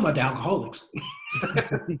 I ain't talking about the alcoholics,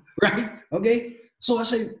 right? Okay. So I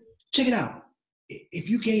say, check it out. If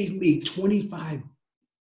you gave me $25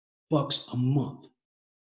 a month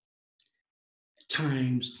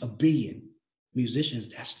times 1 billion musicians,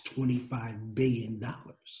 that's $25 billion.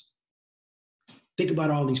 Think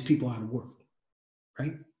about all these people out of work,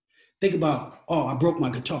 right? Think about, I broke my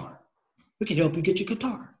guitar. We can help you get your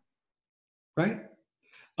guitar, right?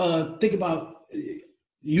 Think about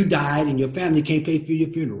you died and your family can't pay for your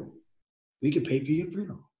funeral. We can pay for your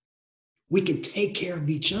funeral. We can take care of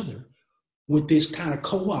each other with this kind of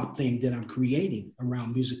co-op thing that I'm creating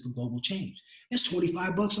around Music for Global Change. That's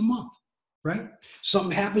 $25 a month, right?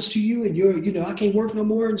 Something happens to you and I can't work no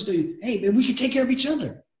more. And say, hey man, we can take care of each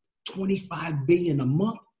other. $25 billion a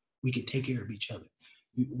month, we can take care of each other.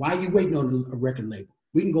 Why are you waiting on a record label?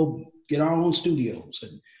 We can go get our own studios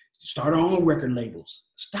and start our own record labels.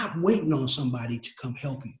 Stop waiting on somebody to come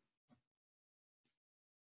help you.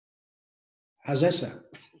 How's that sound?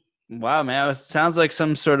 Wow, man. It sounds like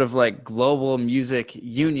some sort of like global music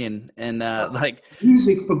union and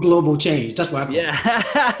Music for Global Change. That's what I call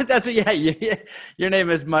it. Yeah. Your name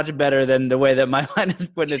is much better than the way that my mind is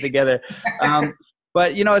putting it together.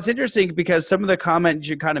 But it's interesting because some of the comments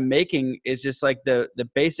you're kind of making is just like the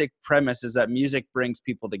basic premise is that music brings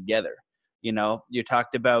people together. You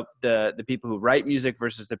talked about the people who write music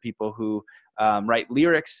versus the people who write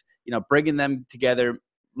lyrics, bringing them together,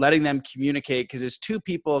 letting them communicate, because it's two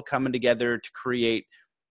people coming together to create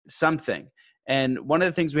something. And one of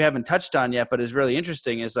the things we haven't touched on yet, but is really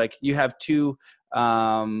interesting is like you have two,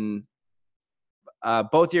 both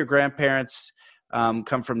your grandparents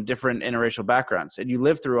come from different interracial backgrounds, and you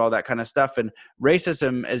live through all that kind of stuff. And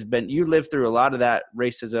racism you live through a lot of that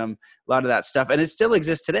racism, a lot of that stuff, and it still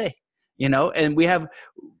exists today, and we have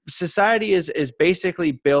society is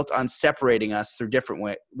basically built on separating us through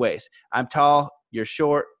different ways. I'm tall, you're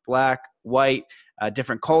short, black, white,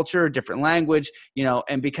 different culture, different language,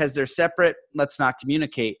 and because they're separate, let's not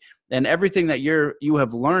communicate. And everything that you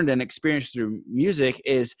have learned and experienced through music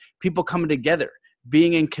is people coming together.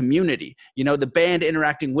 being in community, the band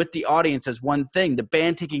interacting with the audience as one thing, the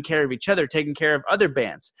band taking care of each other, taking care of other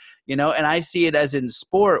bands, and I see it as in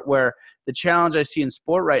sport, where the challenge I see in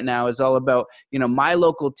sport right now is all about, my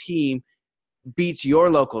local team beats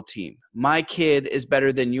your local team. My kid is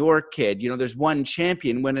better than your kid. There's one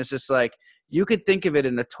champion, when it's just like, you could think of it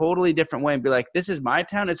in a totally different way and be like, this is my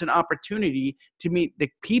town. It's an opportunity to meet the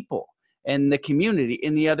people and the community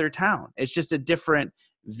in the other town. It's just a different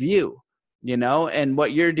view, and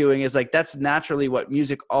what you're doing is like, that's naturally what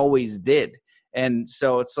music always did. And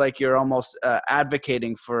so it's like you're almost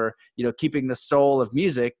advocating for, keeping the soul of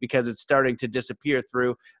music, because it's starting to disappear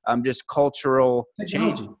through just cultural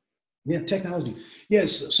technology. change. Yeah, technology.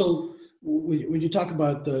 Yes. So when you talk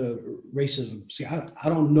about the racism, see, I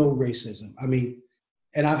don't know racism. I mean,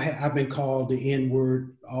 and I've been called the N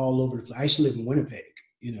word all over the place. I used to live in Winnipeg,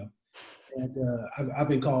 and I've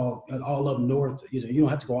been called all up north. You don't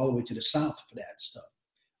have to go all the way to the south for that stuff.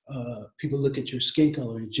 People look at your skin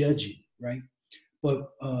color and judge you, right? But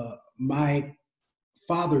my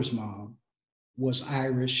father's mom was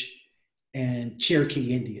Irish and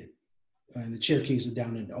Cherokee Indian, and the Cherokees are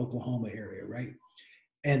down in the Oklahoma area, right?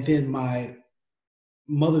 And then my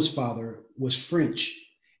mother's father was French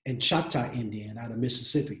and Choctaw Indian out of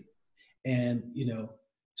Mississippi. And,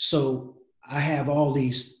 so I have all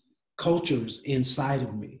these cultures inside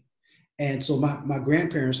of me. And so my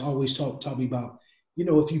grandparents always taught me about,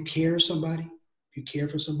 if you care for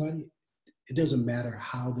somebody, it doesn't matter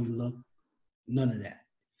how they look, none of that.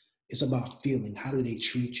 It's about feeling. How do they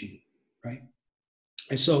treat you, right?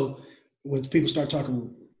 And so when people start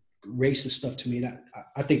talking racist stuff to me,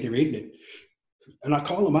 I think they're ignorant, and I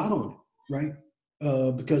call them out on it, right?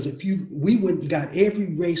 Because we went and got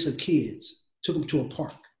every race of kids, took them to a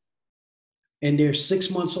park, and they're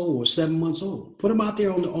 6 months old or 7 months old. Put them out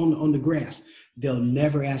there on the grass. They'll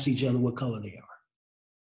never ask each other what color they are,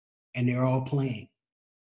 and they're all playing.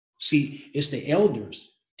 See, it's the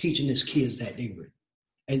elders teaching these kids that ignorant,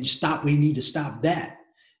 and we need to stop that.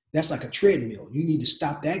 That's like a treadmill. You need to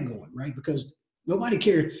stop that going, right? Because nobody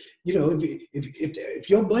cares. If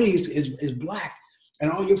your buddy is black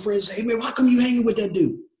and all your friends say, hey, man, how come you hanging with that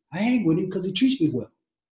dude? I hang with him because he treats me well.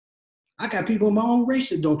 I got people in my own race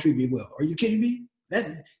that don't treat me well. Are you kidding me?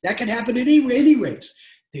 That can happen in any race.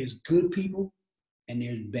 There's good people and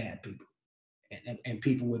there's bad people and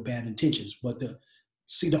people with bad intentions. But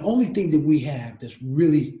the only thing that we have that's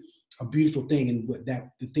really a beautiful thing, and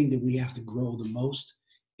the thing that we have to grow the most,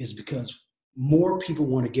 is because more people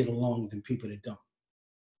want to get along than people that don't.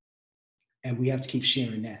 And we have to keep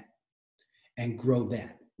sharing that and grow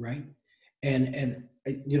that, right? And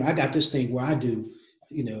I got this thing where I do,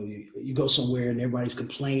 you go somewhere and everybody's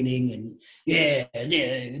complaining and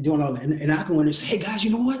doing all that. And I go in and say, hey guys, you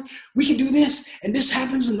know what? We can do this and this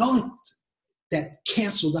happens, and all that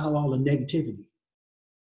canceled out all the negativity.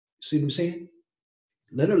 See what I'm saying?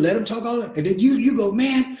 Let them talk all that. And then you go,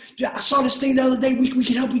 man, I saw this thing the other day. We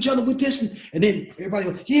can help each other with this. And then everybody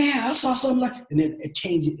goes, yeah, I saw something like, and then it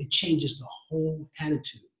changes the whole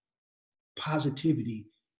attitude. Positivity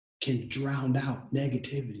can drown out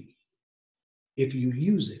negativity if you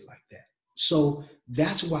use it like that. So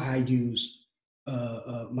that's why I use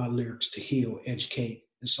my lyrics to heal, educate,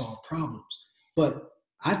 and solve problems. But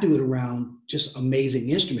I do it around just amazing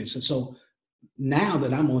instruments. And so now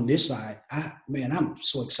that I'm on this side, I'm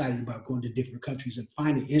so excited about going to different countries and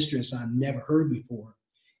finding instruments I've never heard before,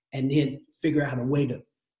 and then figure out a way to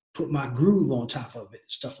put my groove on top of it,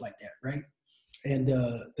 stuff like that, right? And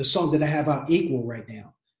the song that I have out, Equal, right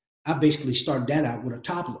now, I basically started that out with a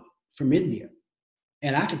tabla from India.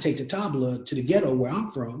 And I can take the tabla to the ghetto where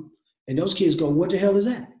I'm from, and those kids go, what the hell is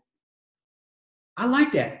that? I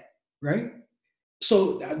like that, right?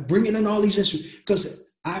 So bringing in all these instruments, because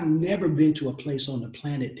I've never been to a place on the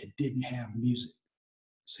planet that didn't have music.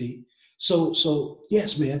 See? So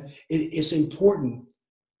yes, man, it's important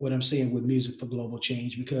what I'm saying with music for global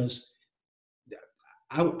change, because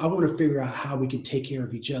I want to figure out how we can take care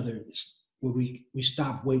of each other, where we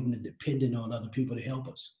stop waiting and depending on other people to help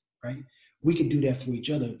us, right? We can do that for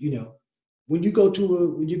each other. When you go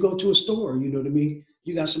to a store, you know what I mean?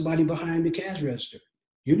 You got somebody behind the cash register.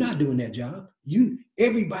 You're not doing that job.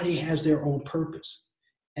 Everybody has their own purpose.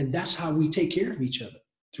 And that's how we take care of each other,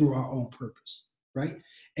 through our own purpose, right?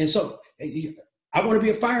 And so I want to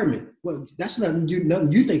be a fireman. Well, that's nothing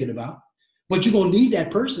you thinking about, but you're going to need that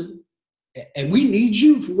person. And we need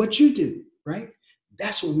you for what you do, right?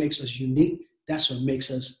 That's what makes us unique. That's what makes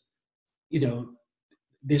us,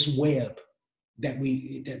 this web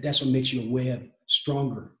that's what makes your web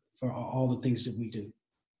stronger for all the things that we do.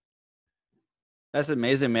 That's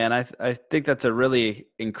amazing, man. I think that's a really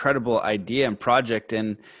incredible idea and project.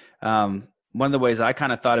 And one of the ways I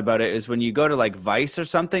kind of thought about it is when you go to like Vice or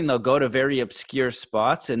something, they'll go to very obscure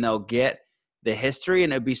spots and they'll get the history.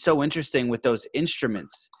 And it'd be so interesting with those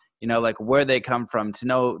instruments, you know, like where they come from, to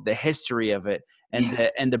know the history of it,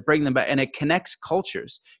 and and to bring them back. And it connects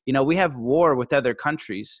cultures. You know, we have war with other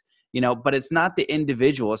countries, you know, but it's not the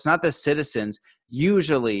individual, it's not the citizens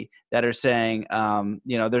usually that are saying,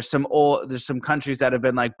 you know, there's some countries that have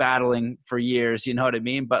been like battling for years, you know what I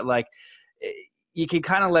mean? But like, you can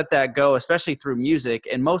kind of let that go, especially through music.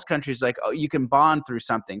 And most countries, like, oh, you can bond through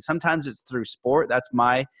something. Sometimes it's through sport. That's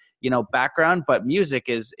my, you know, background, but music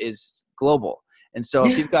is global. And so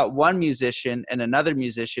if you've got one musician and another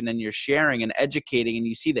musician and you're sharing and educating, and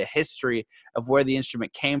you see the history of where the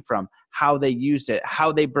instrument came from, how they used it,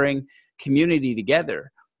 how they bring community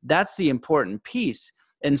together, that's the important piece.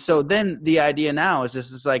 And so then the idea now is,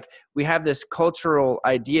 this is like, we have this cultural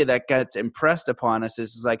idea that gets impressed upon us.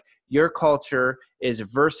 This is like, your culture is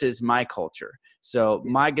versus my culture. So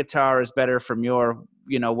my guitar is better from your,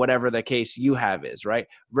 you know, whatever the case you have is, right?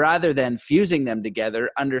 Rather than fusing them together,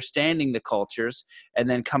 understanding the cultures, and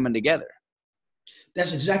then coming together.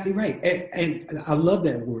 That's exactly right. And I love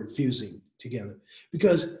that word, fusing together,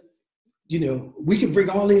 because, you know, we can bring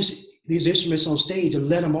all these instruments on stage and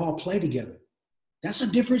let them all play together. That's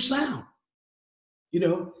a different sound, you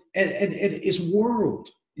know, and it's world.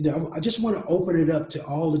 You know, I just want to open it up to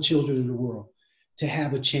all the children in the world to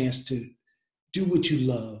have a chance to do what you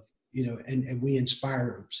love, you know, and we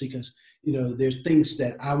inspire them, because, you know, there's things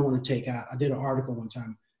that I want to take out. I did an article one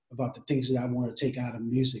time about the things that I want to take out of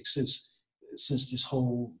music since this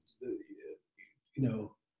whole, you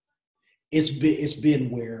know, it's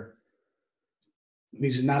been where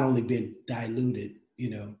music not only been diluted,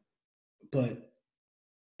 you know, but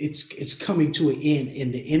it's coming to an end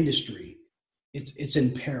in the industry. It's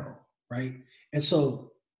in peril, right? And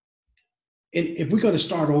so, if we're going to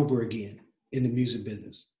start over again in the music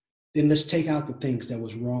business, then let's take out the things that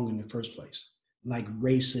was wrong in the first place, like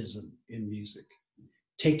racism in music.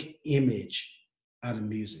 Take image out of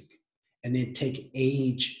music, and then take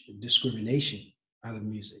age discrimination out of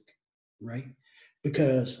music, right?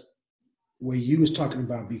 Because where you was talking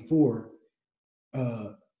about before,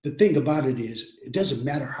 the thing about it is, it doesn't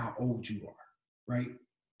matter how old you are, right?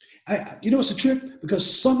 You know, it's a trip,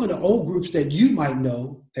 because some of the old groups that you might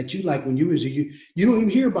know that you like when you was you don't even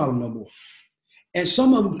hear about them no more. And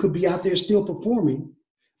some of them could be out there still performing,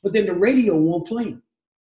 but then the radio won't play them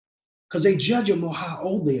because they judge them on how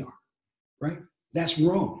old they are, right? That's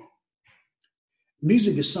wrong.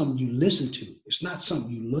 Music is something you listen to. It's not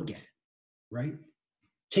something you look at, right?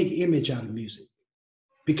 Take image out of music,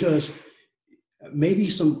 because maybe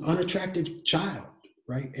some unattractive child,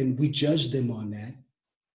 right? And we judge them on that.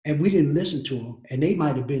 And we didn't listen to them. And they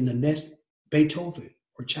might have been the next Beethoven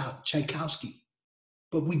or Tchaikovsky.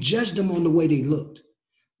 But we judged them on the way they looked.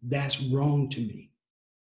 That's wrong to me.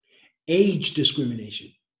 Age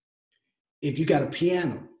discrimination. If you got a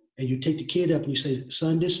piano and you take the kid up and you say,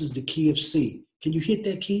 son, this is the key of C. Can you hit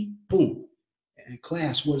that key? Boom. And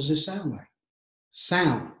class, what does it sound like?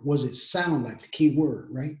 Sound. What does it sound like? The key word,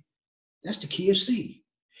 right? That's the key of C.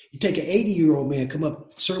 You take an 80-year-old man, come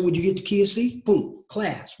up, sir, would you get the key of C? Boom,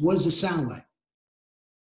 class. What does it sound like?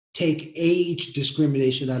 Take age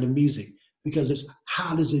discrimination out of music, because it's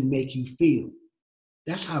how does it make you feel?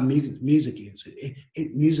 That's how music is.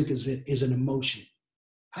 Music is an emotion.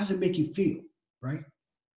 How does it make you feel, right?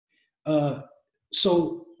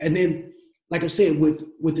 So, and then, like I said,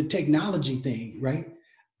 with the technology thing, right?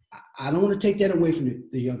 I don't want to take that away from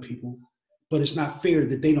the young people, but it's not fair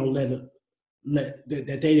that they don't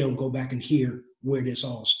that they don't go back and hear where this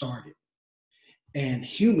all started. And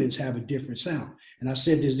humans have a different sound. And I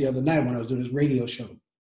said this the other night when I was doing this radio show.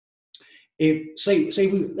 If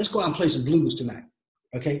let's go out and play some blues tonight,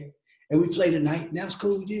 okay? And we play tonight. Now it's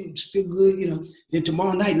cool, yeah, just feel good, you know. Then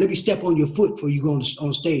tomorrow night, let me step on your foot before you go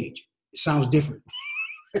on stage. It sounds different.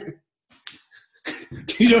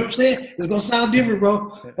 You know what I'm saying? It's gonna sound different,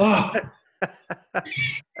 bro. Oh.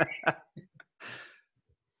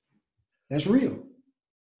 That's real.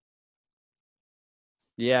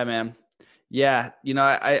 Yeah, man. Yeah. You know,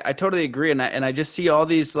 I totally agree. And I just see all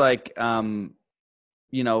these like,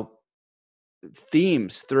 you know,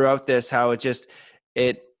 themes throughout this, how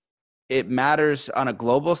it matters on a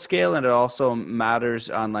global scale, and it also matters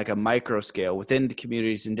on like a micro scale within the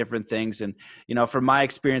communities and different things. And, you know, from my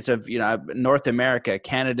experience of, you know, North America,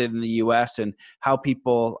 Canada, and the US, and how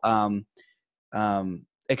people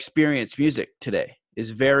experience music today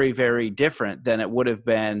is very, very different than it would have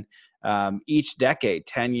been each decade,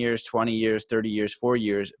 10 years, 20 years, 30 years, 4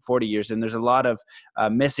 years, 40 years. And there's a lot of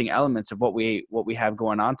missing elements of what we have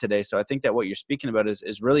going on today. So I think that what you're speaking about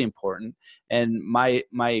is really important. And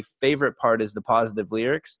my favorite part is the positive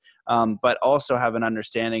lyrics, but also have an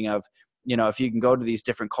understanding of, if you can go to these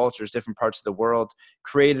different cultures, different parts of the world,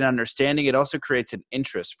 create an understanding. It also creates an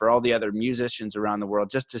interest for all the other musicians around the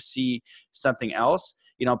world just to see something else.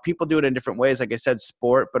 People do it in different ways. Like I said,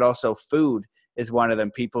 sport, but also food is one of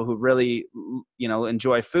them. People who really,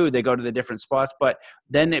 enjoy food, they go to the different spots, but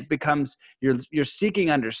then it becomes, you're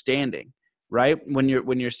seeking understanding, right? When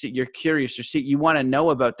you're curious, you want to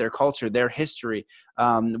know about their culture, their history,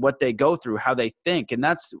 what they go through, how they think. And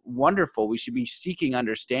that's wonderful. We should be seeking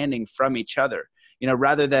understanding from each other,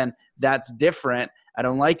 rather than that's different. I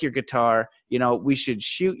don't like your guitar. We should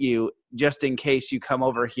shoot you just in case you come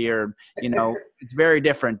over here. It's very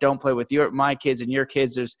different. Don't play with my kids and your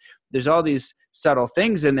kids. There's all these subtle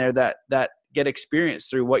things in there that get experienced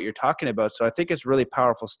through what you're talking about. So I think it's really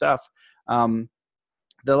powerful stuff.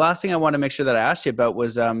 The last thing I want to make sure that I asked you about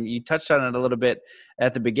was you touched on it a little bit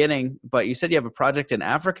at the beginning, but you said you have a project in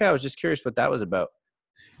Africa. I was just curious what that was about.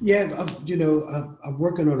 Yeah, I'm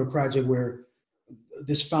working on a project where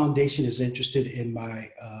this foundation is interested in my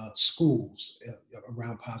schools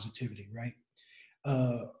around positivity, right?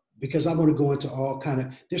 Because I want to go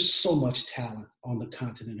into there's so much talent on the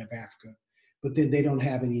continent of Africa, but then they don't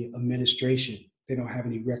have any administration. They don't have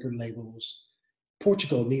any record labels.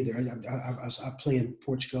 Portugal neither. I play in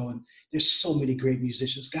Portugal, and there's so many great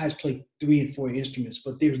musicians. Guys play 3 and 4 instruments,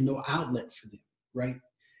 but there's no outlet for them, right?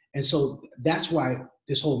 And so that's why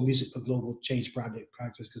this whole Music for Global Change project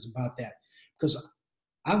is about that. Because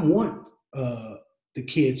I want the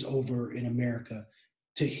kids over in America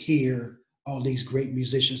to hear all these great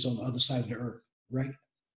musicians on the other side of the earth, right?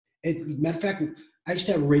 And matter of fact, I used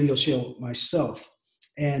to have a radio show myself,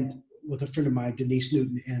 and with a friend of mine, Denise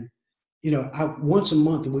Newton, and once a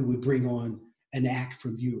month we would bring on an act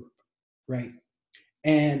from Europe, right?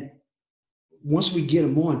 And once we get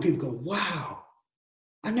them on, people go, "Wow,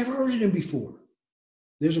 I never heard of them before."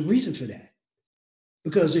 There's a reason for that,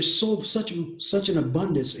 because there's such an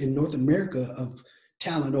abundance in North America of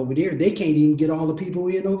talent over there. They can't even get all the people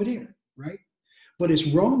in over there, right? But it's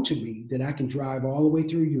wrong to me that I can drive all the way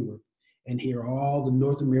through Europe and hear all the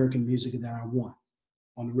North American music that I want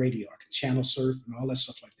on the radio. I can channel surf and all that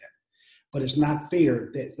stuff like that. But it's not fair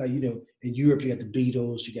that, in Europe, you got the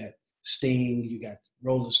Beatles, you got Sting, you got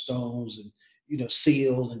Rolling Stones, and,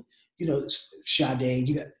 Seal, and, Sade,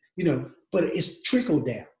 you got, but it's trickled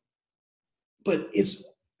down. But it's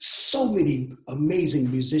so many amazing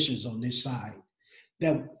musicians on this side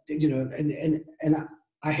that, and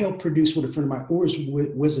I helped produce with a friend of mine, Urs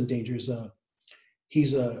Wiesendanger.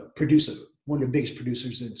 He's a producer, one of the biggest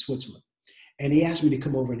producers in Switzerland. And he asked me to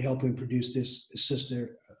come over and help him produce this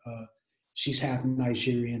sister. She's half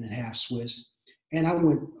Nigerian and half Swiss. And I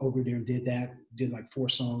went over there and did that, did like 4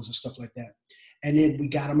 songs and stuff like that. And then we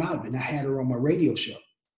got them out, and I had her on my radio show.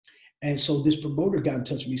 And so this promoter got in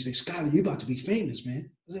touch with me and said, "Skyler, you're about to be famous, man."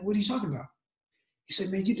 I said, "What are you talking about?" He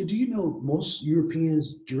said, "Man, do you know most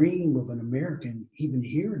Europeans dream of an American even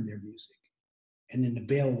hearing their music?" And then the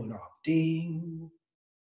bell went off. Ding.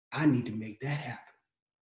 I need to make that happen.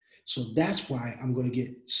 So that's why I'm going to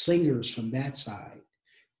get singers from that side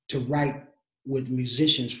to write with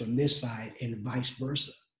musicians from this side and vice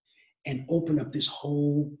versa, and open up this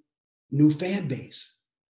whole new fan base,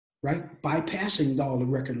 right? Bypassing all the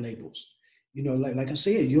record labels. Like I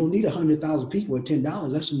said, you don't need 100,000 people at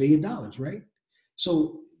 $10. That's $1 million, right?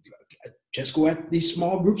 So just go at these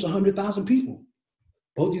small groups, 100,000 people.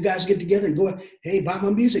 Both you guys get together and go, "Hey, buy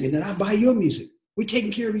my music," and then I buy your music. We're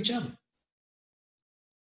taking care of each other.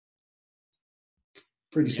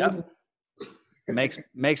 Pretty simple.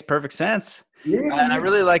 Makes perfect sense. Yeah, and I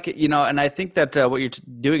really like it, and I think that what you're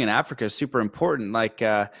doing in Africa is super important. Like,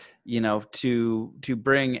 to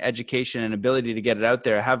bring education and ability to get it out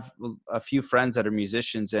there. I have a few friends that are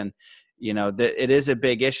musicians, and it is a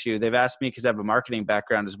big issue. They've asked me, because I have a marketing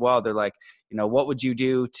background as well. They're like, what would you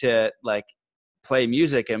do to like play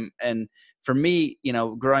music? And for me,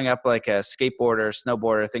 growing up like a skateboarder,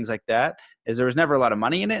 snowboarder, things like that, is there was never a lot of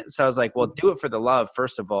money in it. So I was like, well, do it for the love,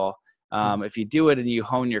 first of all. If you do it and you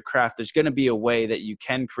hone your craft, there's going to be a way that you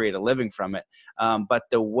can create a living from it. But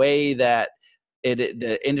the way that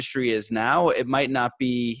the industry is now, it might not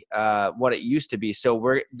be what it used to be.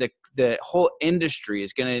 So the whole industry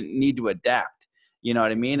is going to need to adapt. You know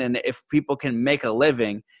what I mean? And if people can make a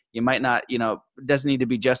living, you might not, it doesn't need to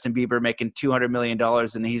be Justin Bieber making $200 million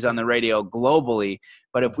and he's on the radio globally.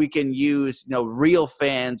 But if we can use, real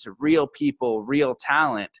fans, real people, real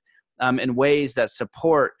talent in ways that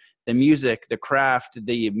support the music, the craft,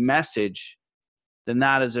 the message, then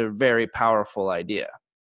that is a very powerful idea.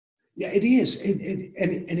 Yeah, it is.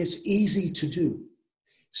 And it's easy to do.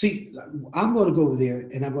 See, I'm going to go over there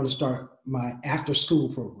and I'm going to start my after school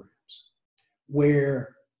programs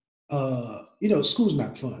where, school's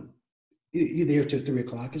not fun. You're there till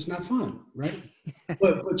 3:00. It's not fun, right?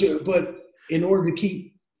 but in order to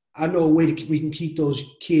I know a way we can keep those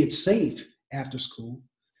kids safe after school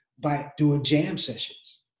by doing jam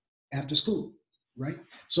sessions after school, right?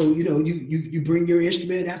 So, you bring your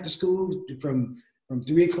instrument after school from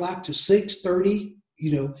 3:00 to 6:30.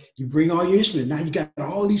 You bring all your instruments. Now you got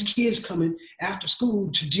all these kids coming after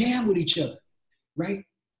school to jam with each other, right?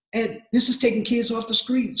 And this is taking kids off the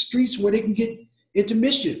streets where they can get into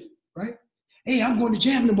mischief, right? Hey, I'm going to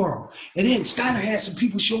jam tomorrow. And then Skyler had some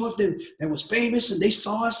people show up that was famous and they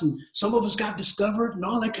saw us and some of us got discovered and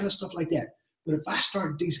all that kind of stuff like that. But if I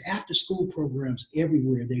start these after school programs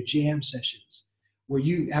everywhere, they're jam sessions where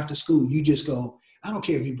after school, you just go, I don't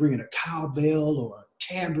care if you're bringing a cowbell or a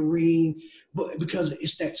tambourine, but because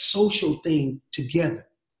it's that social thing together.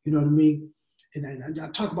 You know what I mean? And I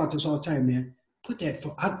talk about this all the time, man. Put that,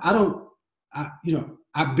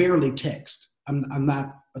 I barely text. I'm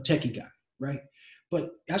not a techie guy, right? But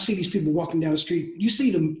I see these people walking down the street. You see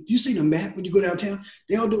them, Matt, when you go downtown,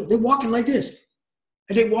 they're walking like this.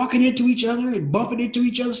 And they're walking into each other and bumping into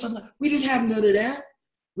each other, stuff like that. We didn't have none of that,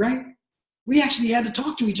 right? We actually had to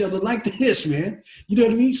talk to each other like this, man. You know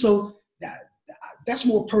what I mean? So that's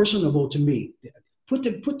more personable to me. Put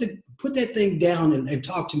that thing down and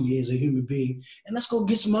talk to me as a human being, and let's go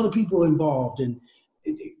get some other people involved. And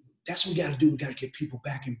that's what we got to do. We got to get people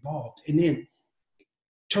back involved, and then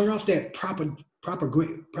turn off that propaganda,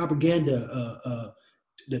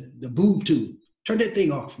 the boob tube. Turn that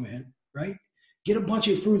thing off, man. Right? Get a bunch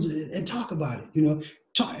of friends and talk about it.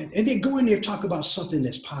 And then go in there and talk about something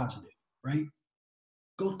that's positive. Right?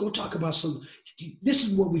 Go talk about something. This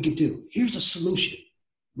is what we could do. Here's a solution,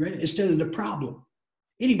 right? Instead of the problem.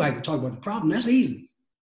 Anybody can talk about the problem. That's easy.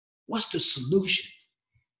 What's the solution?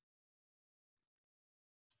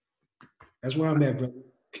 That's where I'm at, brother.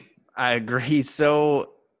 I agree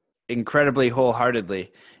so incredibly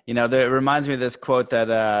wholeheartedly. It reminds me of this quote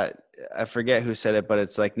that I forget who said it, but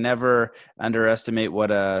it's like, never underestimate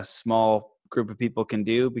what a small group of people can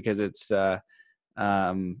do, because it's the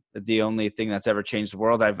only thing that's ever changed the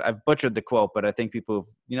world. I've butchered the quote, but I think people,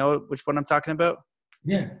 which one I'm talking about?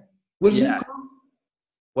 Yeah. What is it called?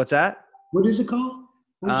 What's that? What is it called?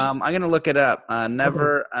 I'm going to look it up.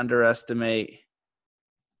 Never underestimate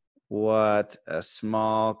what a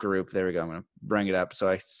small group. There we go. I'm going to bring it up so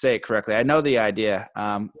I say it correctly. I know the idea.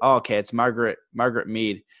 Okay. It's Margaret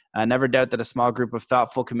Mead. Never doubt that a small group of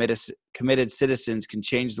thoughtful, committed citizens can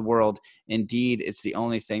change the world. Indeed, it's the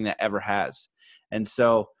only thing that ever has. And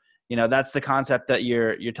so, that's the concept that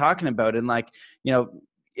you're talking about. And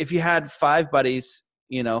if you had 5 buddies,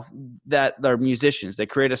 that are musicians, they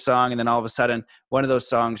create a song, and then all of a sudden one of those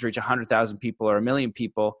songs reach 100,000 people or 1 million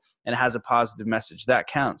people and it has a positive message, that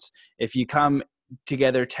counts. If you come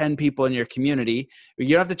together 10 people in your community, you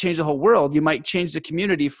don't have to change the whole world. You might change the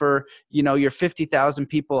community for, your 50,000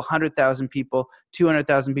 people, 100,000 people,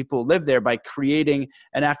 200,000 people who live there, by creating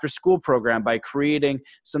an after school program, by creating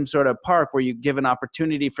some sort of park where you give an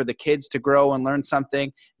opportunity for the kids to grow and learn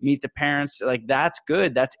something, meet the parents. Like, that's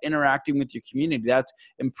good. That's interacting with your community. That's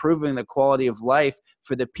improving the quality of life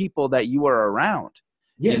for the people that you are around.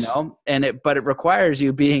 Yes. But it requires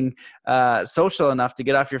you being social enough to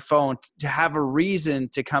get off your phone, to have a reason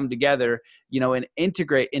to come together, and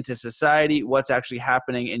integrate into society what's actually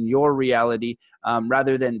happening in your reality,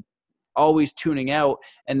 rather than always tuning out.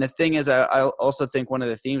 And the thing is, I also think one of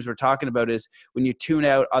the themes we're talking about is when you tune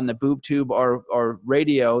out on the boob tube or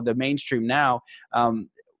radio, the mainstream now,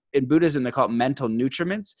 in Buddhism, they call it mental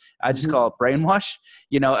nutriments. I just call it brainwash.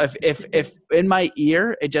 If in my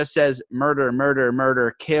ear, it just says murder, murder,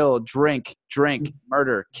 murder, kill, drink,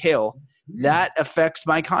 murder, kill, that affects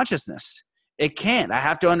my consciousness. It can't. I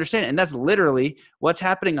have to understand it. And that's literally what's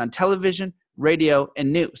happening on television, radio,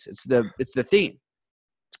 and news. It's the theme.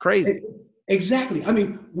 It's crazy. Exactly. I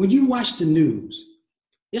mean, when you watch the news,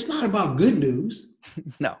 it's not about good news.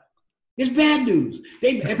 No. It's bad news. At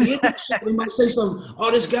the end of the show, they might say something.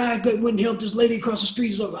 Oh, this guy wouldn't help this lady across the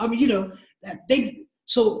street. So, I mean,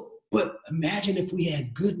 but imagine if we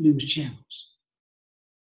had good news channels.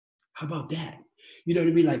 How about that? You know what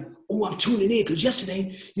I mean? Like, oh, I'm tuning in because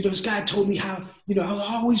yesterday, this guy told me how,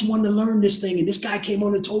 I always wanted to learn this thing, and this guy came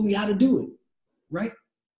on and told me how to do it, right?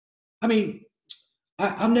 I mean,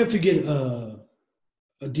 I'll never forget a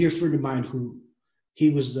dear friend of mine who he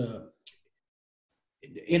was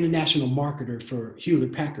international marketer for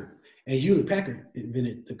Hewlett Packard. And Hewlett Packard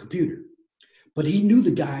invented the computer. But he knew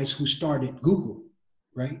the guys who started Google,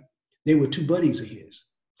 right? They were two buddies of his.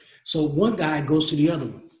 So one guy goes to the other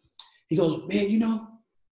one. He goes, man, you know,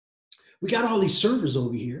 we got all these servers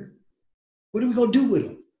over here. What are we going to do with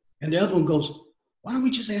them? And the other one goes, why don't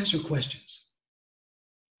we just answer questions?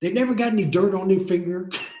 They never got any dirt on their finger.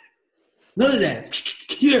 None of that.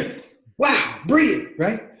 Yeah. Wow, brilliant,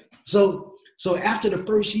 right? So after the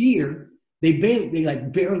first year, they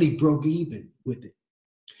barely broke even with it.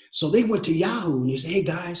 So they went to Yahoo and they said, hey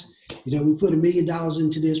guys, you know, we put $1 million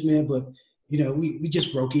into this, man, but you know, we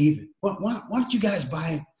just broke even. Why don't you guys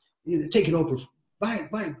buy it, take it over, buy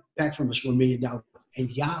it back from us for $1 million? And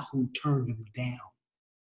Yahoo turned them down.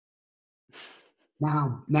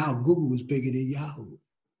 Now Google is bigger than Yahoo.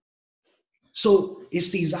 So it's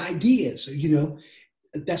these ideas, you know,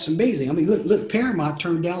 that's amazing. I mean, look, Paramount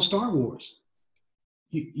turned down Star Wars.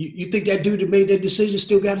 You think that dude that made that decision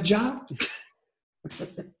still got a job?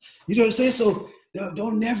 You know what I'm saying? So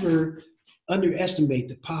don't never underestimate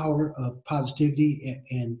the power of positivity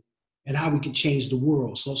and how we can change the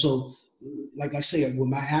world. So like I said, with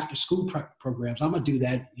my after school programs, I'm gonna do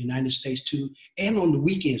that in the United States too, and on the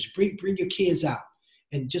weekends. Bring your kids out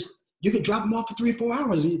and just. You can drop them off for 3 or 4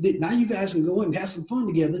 hours. Now you guys can go and have some fun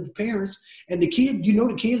together, the parents. And the kid, you know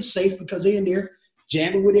the kid's safe because they're in there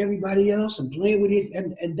jamming with everybody else and playing with it.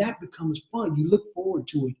 And that becomes fun. You look forward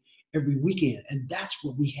to it every weekend. And that's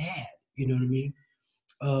what we had. You know what I mean?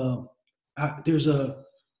 There's the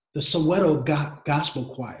Soweto Gospel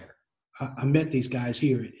Choir. I met these guys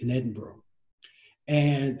here in Edinburgh.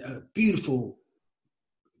 And a beautiful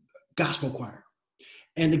gospel choir.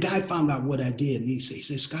 And the guy found out what I did. And he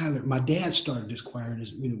said, Skyler, my dad started this choir. And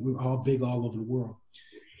you know, we were all big all over the world.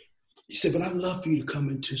 He said, but I'd love for you to come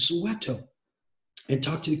into Soweto and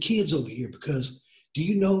talk to the kids over here because do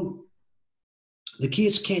you know the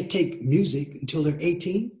kids can't take music until they're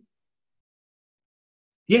 18?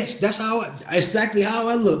 Yes, that's exactly how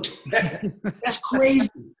I looked. That's crazy.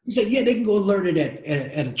 He said, yeah, they can go learn it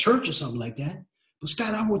at a church or something like that. But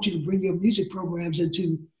Scott, I want you to bring your music programs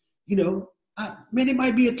into, you know, man, it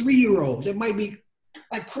might be a 3-year-old. That might be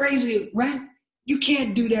like crazy, right? You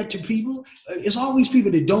can't do that to people. It's always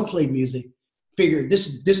people that don't play music figure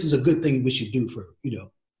this is a good thing we should do for, you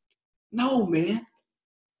know. No, man.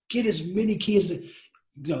 Get as many kids to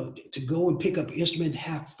go and pick up an instrument,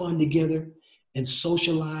 have fun together and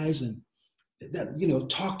socialize and that, you know,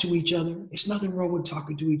 talk to each other. There's nothing wrong with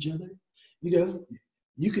talking to each other. You know,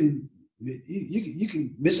 you can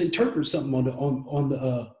misinterpret something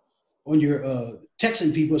on your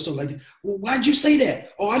texting people and stuff like that. Well, why'd you say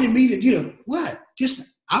that? Oh, I didn't mean it. You know, what?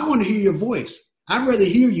 Just, I want to hear your voice. I'd rather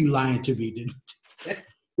hear you lying to me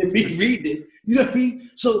than me reading it. You know what I mean?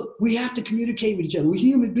 So we have to communicate with each other. We're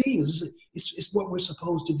human beings. It's what we're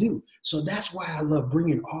supposed to do. So that's why I love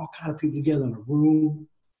bringing all kind of people together in a room.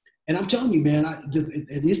 And I'm telling you, man,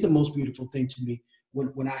 it is the most beautiful thing to me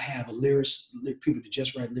when I have people to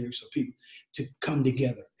just write lyrics or people to come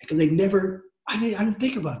together. Because I didn't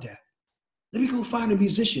think about that. Let me go find a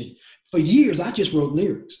musician. For years, I just wrote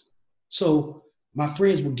lyrics. So my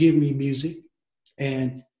friends would give me music,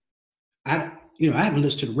 and I haven't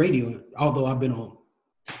listened to the radio, although I've been on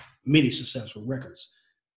many successful records.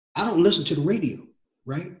 I don't listen to the radio,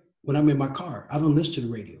 right? When I'm in my car, I don't listen to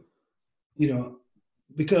the radio, you know,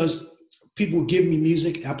 because people give me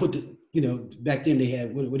music. I put back then they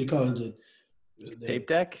had, what do you call it? The tape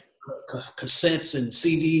deck? Cassettes and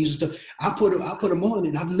CDs and stuff. I put them on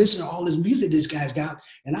and I'm listening to all this music this guy's got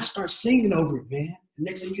and I start singing over it, man. The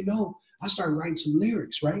next thing you know, I start writing some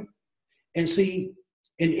lyrics, right? And see,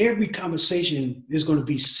 in every conversation, there's going to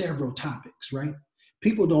be several topics, right?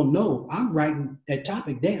 People don't know I'm writing that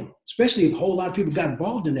topic down, especially if a whole lot of people got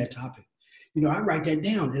involved in that topic. You know, I write that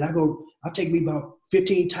down and I'll take me about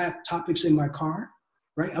 15 topics in my car,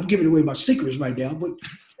 right? I'm giving away my secrets right now, but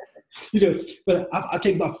you know, but I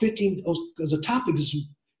take about 15 because the topic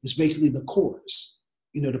is basically the chorus,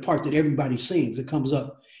 you know, the part that everybody sings. It comes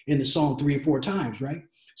up in the song 3 or 4 times, right?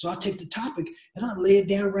 So I take the topic and I lay it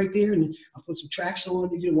down right there and I put some tracks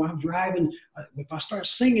on, you know, while I'm driving. If I start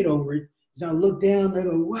singing over it, and I look down and I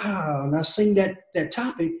go, wow, and I sing that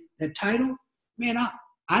topic, that title, man,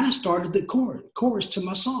 I just started the chorus to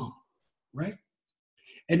my song, right?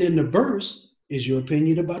 And then the verse is your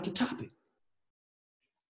opinion about the topic.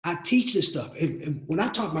 I teach this stuff. And when I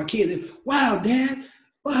talk to my kids, wow, Dad,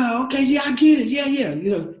 wow, okay, yeah, I get it, yeah,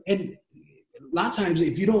 you know. And a lot of times,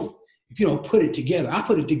 if you don't put it together, I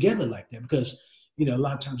put it together like that because, you know, a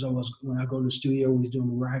lot of times when I go to the studio, we was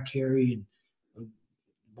doing Mariah Carey and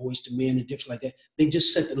Boys to Men and different like that. They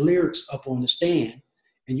just set the lyrics up on the stand,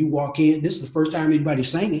 and you walk in. This is the first time anybody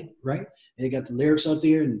sang it, right? And they got the lyrics up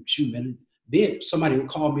there, and shoot, man. Then somebody would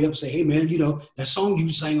call me up and say, hey, man, that song you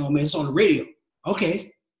sang on, man, it's on the radio.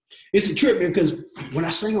 Okay. It's a trip, man, because when I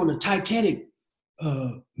sang on the Titanic,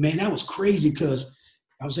 man, that was crazy because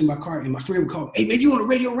I was in my car and my friend would call, hey, man, you on the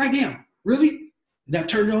radio right now? Really? And I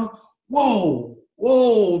turned it on.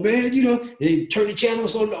 Whoa, man, and they turned the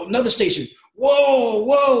channels on another station.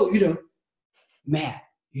 Whoa, Matt,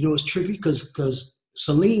 it's trippy because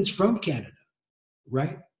Celine's from Canada,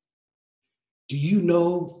 right? Do you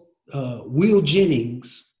know Will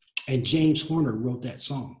Jennings and James Horner wrote that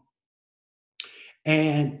song?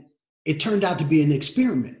 And it turned out to be an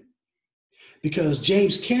experiment because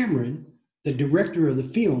James Cameron, the director of the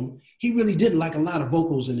film, he really didn't like a lot of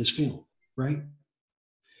vocals in his film, right?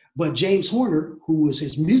 But James Horner, who was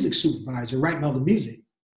his music supervisor, writing all the music,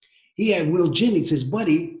 he had Will Jennings, his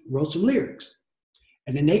buddy, wrote some lyrics.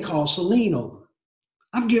 And then they called Celine over.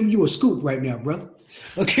 I'm giving you a scoop right now, brother.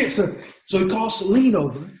 Okay, so he called Celine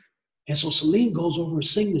over. And so Celine goes over and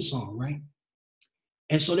sings the song, right?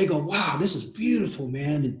 And so they go, wow, this is beautiful,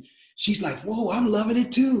 man. And she's like, whoa, I'm loving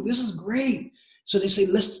it too. This is great. So they say,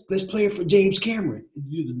 let's play it for James Cameron.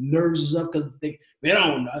 And the nerves is up because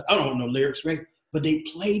I don't know lyrics, right? But they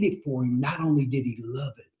played it for him. Not only did he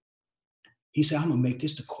love it, he said, I'm gonna make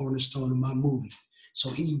this the cornerstone of my movie. So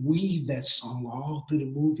he weaved that song all through the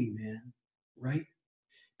movie, man, right?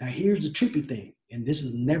 Now here's the trippy thing, and this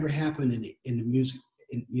has never happened in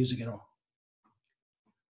music at all.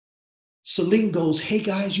 Celine goes, hey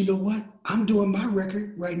guys, you know what? I'm doing my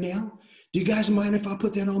record right now. Do you guys mind if I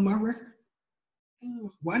put that on my record?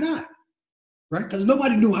 Why not? Right? Because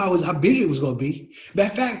nobody knew how big it was going to be.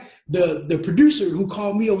 Matter of fact, the producer who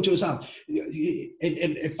called me over to his house,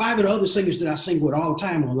 and five of the other singers that I sing with all the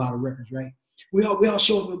time on a lot of records, right? We all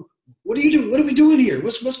show them, what do you do? What are we doing here?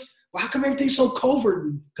 How come everything's so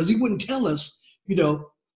covert? Because he wouldn't tell us, he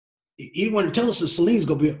didn't want to tell us that Celine's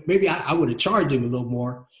going to be, maybe I would have charged him a little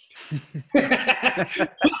more.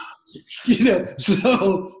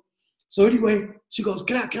 So anyway, she goes,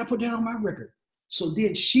 can I put that on my record? So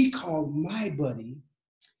then she called my buddy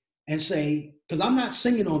and say, because I'm not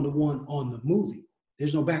singing on the one on the movie.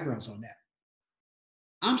 There's no backgrounds on that.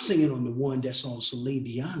 I'm singing on the one that's on Celine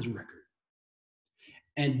Dion's record.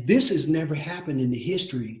 And this has never happened in the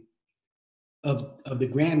history of the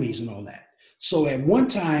Grammys and all that. So at one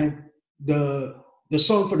time, the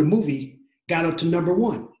song for the movie got up to number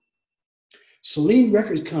 1. Celine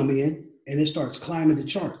records come in and it starts climbing the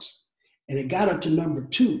charts. And it got up to number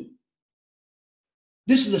 2.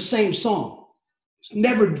 This is the same song.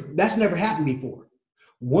 That's never happened before.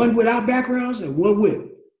 One without backgrounds and one with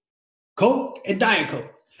Coke and Diet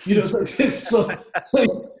Coke.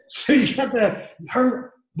 So you got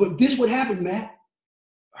her, but this would happen, Matt.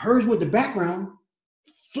 Hers with the background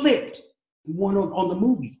flipped the one on the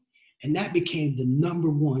movie. And that became the number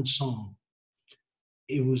 1 song.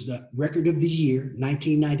 It was the record of the year,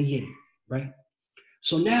 1998, right?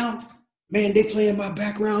 So now, man, they playing my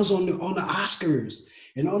backgrounds on the Oscars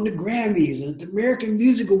and on the Grammys and the American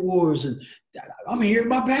Music Awards. And I'm hearing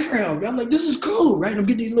my background. I'm like, this is cool, right? I'm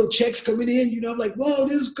getting these little checks coming in, I'm like, whoa,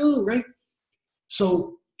 this is cool, right?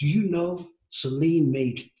 So do you know Celine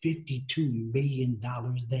made $52 million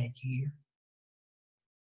that year?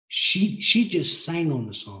 She just sang on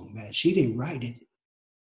the song, man. She didn't write it.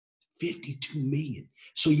 52 million.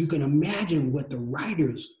 So you can imagine what the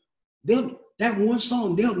writers, that one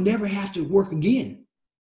song, they'll never have to work again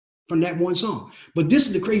from that one song. But this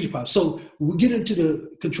is the crazy part. So we get into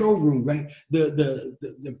the control room, right?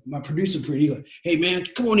 My producer friend, he goes, hey man,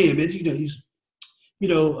 come on in, man.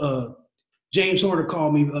 James Horner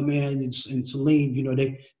called me, man, and Celine,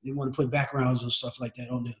 they want to put backgrounds and stuff like that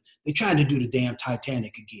on there. They tried to do the damn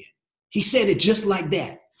Titanic again. He said it just like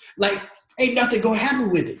that. Like, ain't nothing gonna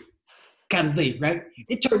happen with it, kind of thing, right?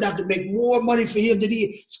 It turned out to make more money for him than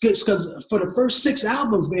because for the first 6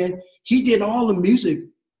 albums, man, he did all the music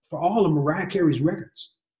for all of Mariah Carey's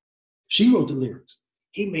records. She wrote the lyrics.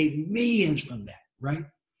 He made millions from that, right?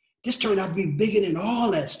 This turned out to be bigger than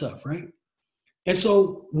all that stuff, right? And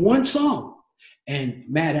so one song, and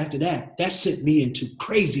Matt, after that sent me into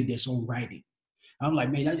craziness on writing. I'm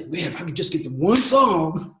like, man, if I could just get the one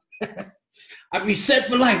song, I'd be set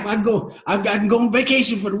for life. I can go on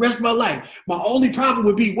vacation for the rest of my life. My only problem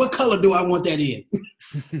would be, what color do I want that in?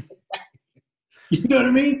 You know what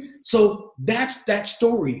I mean? So that's that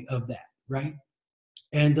story of that, right?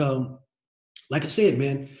 And like I said,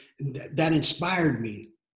 man, that inspired me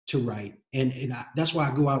to write. And that's why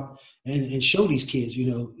I go out and show these kids,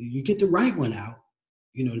 you get the right one out,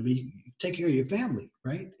 you take care of your family,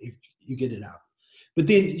 right? If you get it out. But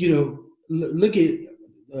then, look at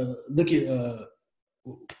look at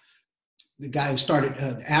the guy who started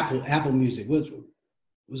Apple Music.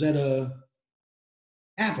 Was that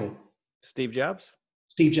Apple? Steve Jobs?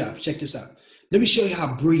 Steve Jobs. Check this out. Let me show you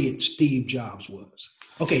how brilliant Steve Jobs was.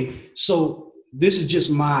 Okay, so this is just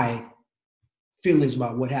my feelings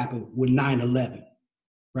about what happened with 9/11,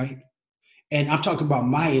 right? And I'm talking about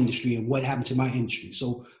my industry and what happened to my industry.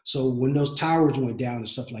 So when those towers went down and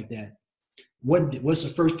stuff like that, what's the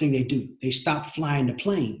first thing they do? They stopped flying the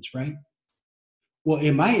planes, right? Well,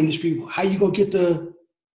 in my industry, how you gonna get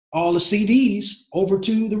all the CDs over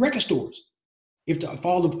to the record stores if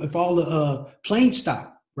all the planes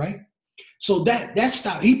stop, right? So that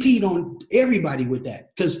stopped. He peed on everybody with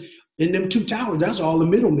that, because in them two towers, that's all the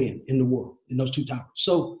middlemen in the world in those two towers.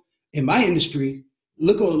 So in my industry,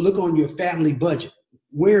 look on your family budget.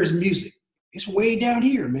 Where is music? It's way down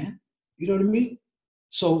here, man. You know what I mean?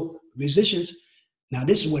 So musicians, now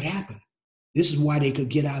this is what happened. This is why they could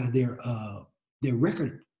get out of their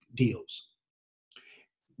record deals.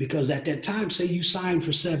 Because at that time, say you signed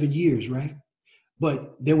for 7 years, right?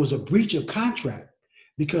 But there was a breach of contract,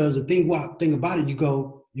 because the thing about it, you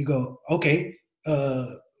go, okay,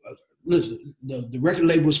 listen, the record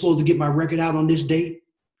label was supposed to get my record out on this date.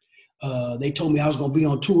 They told me I was going to be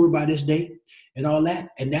on tour by this date and all that.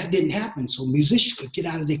 And that didn't happen. So musicians could get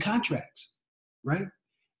out of their contracts, right?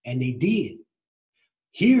 And they did.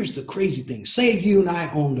 Here's the crazy thing. Say you and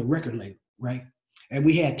I owned a record label, right? And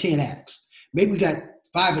we had 10 acts. Maybe we got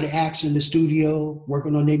 5 of the acts in the studio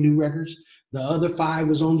working on their new records. The other 5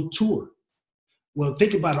 was on the tour. Well,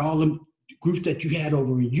 think about all the groups that you had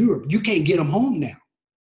over in Europe. You can't get them home now.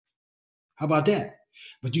 How about that?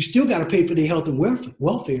 But you still got to pay for their health and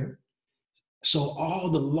welfare. So all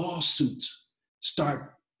the lawsuits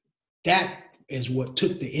start. That is what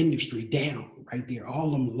took the industry down right there,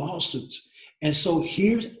 all them lawsuits. And so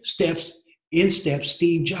here's steps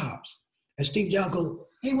Steve Jobs. And Steve Jobs goes,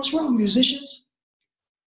 hey, what's wrong, musicians?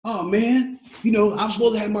 Oh, man, I was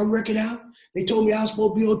supposed to have my record out. They told me I was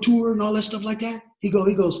supposed to be on tour and all that stuff like that. He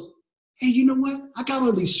goes, hey, you know what? I got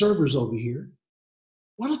all these servers over here.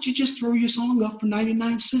 Why don't you just throw your song up for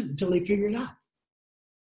 99 cents until they figure it out?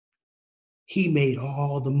 He made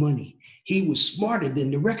all the money. He was smarter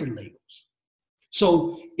than the record labels.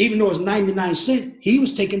 So even though it's 99 cents, he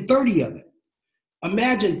was taking 30 of it.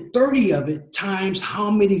 Imagine 30 of it times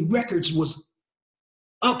how many records was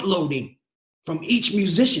uploading from each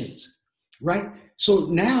musician's, right? So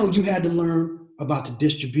now you had to learn about the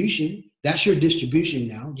distribution. That's your distribution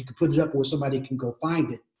now. You can put it up where somebody can go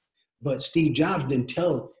find it. But Steve Jobs didn't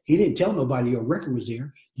tell nobody your record was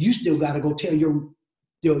there. You still got to go tell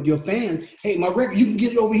your fans, hey, my record, you can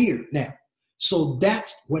get it over here now. So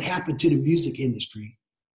that's what happened to the music industry,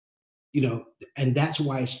 and that's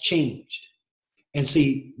why it's changed. And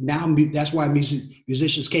see, now that's why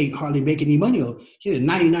musicians can't hardly make any money.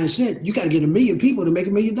 99 cents, you got to get 1 million people to make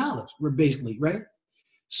 $1 million, basically, right?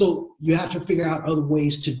 So you have to figure out other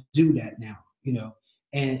ways to do that now,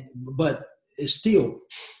 but it's still,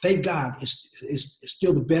 thank God, it's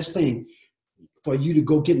still the best thing for you to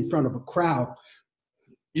go get in front of a crowd,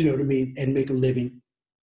 you know what I mean, and make a living.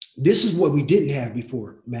 This is what we didn't have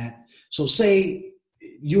before, Matt. So say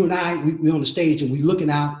you and I, we on the stage and we looking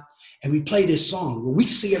out and we play this song. Well, we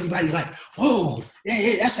can see everybody like, whoa,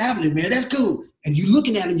 hey, that's happening, man. That's cool. And you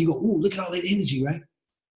looking at it and you go, ooh, look at all that energy, right?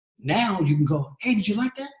 Now you can go, hey, did you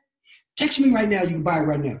like that? Text me right now. You can buy it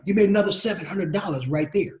right now. You made another $700 right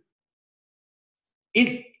there.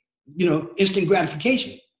 Instant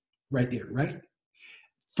gratification right there, right?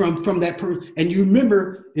 From that person. And you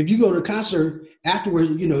remember, if you go to a concert afterwards,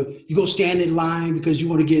 you go stand in line because you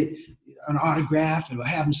want to get an autograph and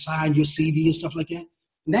have them sign your CD and stuff like that.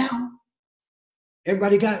 Now,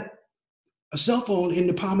 everybody got a cell phone in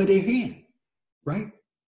the palm of their hand, right?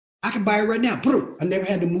 I can buy it right now. I never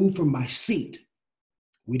had to move from my seat.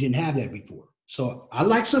 We didn't have that before. So I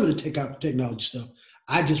like some of the technology stuff.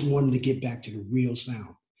 I just wanted to get back to the real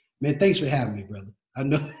sound. Man, thanks for having me, brother. I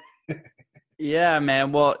know. Yeah,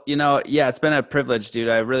 man. Well, it's been a privilege, dude.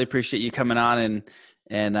 I really appreciate you coming on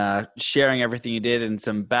and sharing everything you did and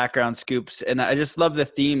some background scoops. And I just love the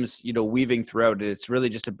themes, weaving throughout it. It's really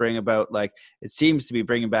just to bring about, it seems to be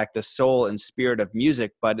bringing back the soul and spirit of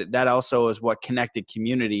music, but that also is what connected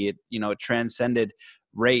community. It transcended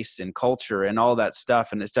race and culture and all that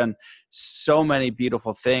stuff. And it's done so many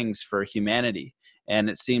beautiful things for humanity. And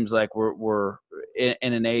it seems like we're in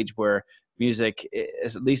an age where music,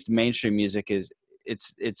 at least mainstream music,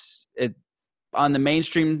 it's on the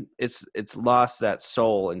mainstream. It's lost that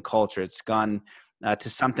soul and culture. It's gone to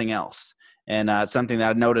something else. And it's something that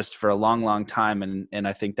I've noticed for a long, long time. And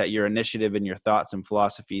I think that your initiative and your thoughts and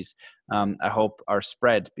philosophies, I hope are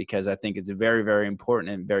spread, because I think it's very, very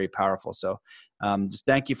important and very powerful. So just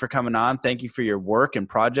thank you for coming on. Thank you for your work and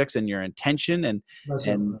projects and your intention and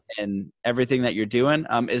everything that you're doing.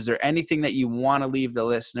 Is there anything that you want to leave the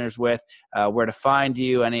listeners with, where to find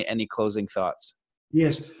you, any closing thoughts?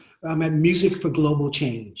 Yes. I'm at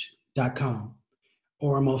musicforglobalchange.com,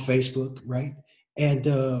 or I'm on Facebook, right?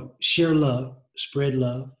 And share love, spread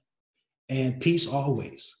love, and peace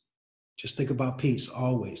always. Just think about peace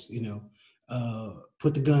always,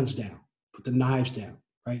 put the guns down, put the knives down,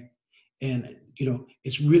 right? And,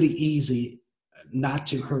 it's really easy not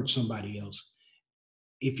to hurt somebody else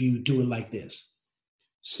if you do it like this.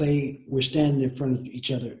 Say we're standing in front of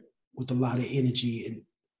each other with a lot of energy, and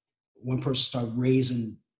one person start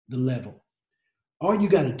raising the level. All you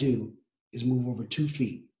got to do is move over 2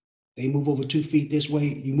 feet. They move over 2 feet this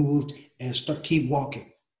way, you move and keep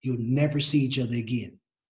walking. You'll never see each other again.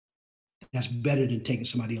 That's better than taking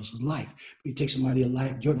somebody else's life. If you take somebody else's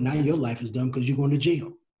life, now your life is done because you're going to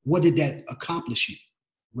jail. What did that accomplish you,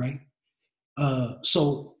 right?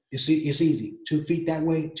 So it's easy. 2 feet that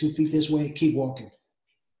way, 2 feet this way, keep walking.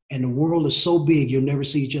 And the world is so big, you'll never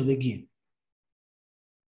see each other again.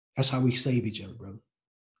 That's how we save each other, brother.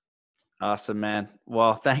 Awesome, man.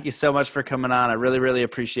 Well, thank you so much for coming on. I really, really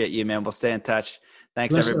appreciate you, man. We'll stay in touch.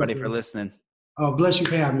 Thanks, everybody, for listening. Oh, bless you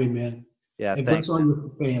for having me, man. Yeah, and thanks. Bless all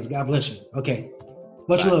your fans. God bless you. Okay.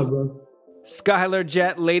 Much love, bro. Skyler,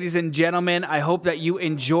 Jett, ladies and gentlemen, I hope that you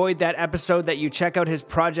enjoyed that episode, that you check out his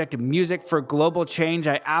project, Music for Global Change.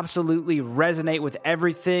 I absolutely resonate with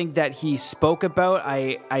everything that he spoke about.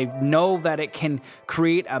 I know that it can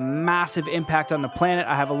create a massive impact on the planet.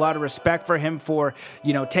 I have a lot of respect for him for,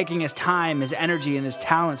 taking his time, his energy, and his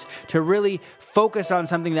talents to really focus on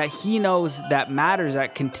something that he knows that matters,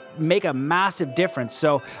 that can make a massive difference.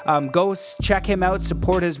 So go check him out,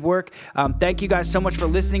 support his work. Thank you guys so much for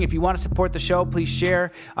listening. If you want to support the show, please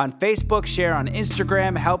share on Facebook, share on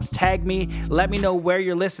Instagram. It helps. Tag me. Let me know where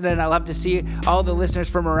you're listening. I love to see all the listeners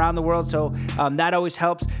from around the world, so that always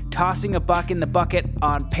helps. Tossing a buck in the bucket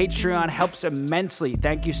on Patreon helps immensely.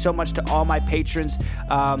 Thank you so much to all my patrons.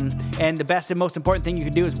 And the best and most important thing you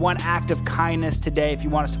can do is one act of kindness today if you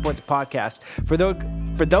want to support the podcast.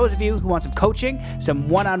 For those of you who want some coaching, some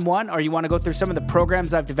one-on-one, or you want to go through some of the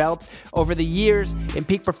programs I've developed over the years in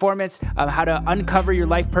peak performance, how to uncover your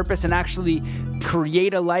life purpose and actually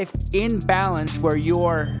create a life in balance where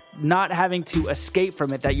you're not having to escape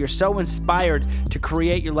from it, that you're so inspired to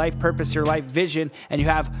create your life purpose, your life vision, and you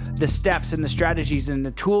have the steps and the strategies and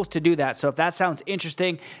the tools to do that. So if that sounds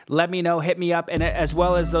interesting, let me know, hit me up. And as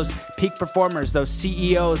well as those peak performers, those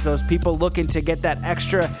CEOs, those people looking to get that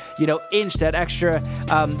extra, inch, that extra,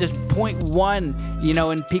 just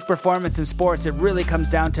 0.1, in peak performance in sports, it really comes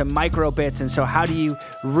down to micro bits. And so how do you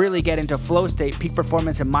really get into flow state, peak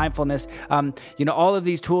performance, and mindfulness? All of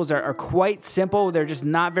these tools are quite simple. They're just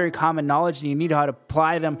not very common knowledge, and you need how to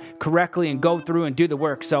apply them correctly and go through and do the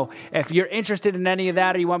work. So if you're interested in any of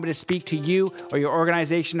that, or you want me to speak to you or your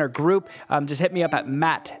organization or group, just hit me up at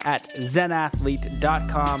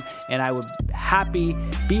matt@zenathlete.com, and I would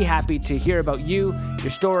be happy to hear about you,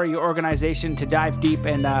 your story, your organization, to dive deep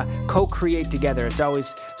and co-create together. It's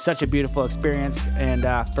always such a beautiful experience, and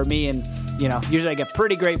for me, and usually I get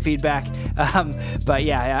pretty great feedback. But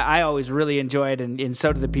yeah, I always really enjoy it, and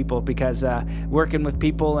so do the people, because working with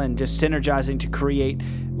people and just synergizing to create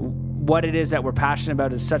what it is that we're passionate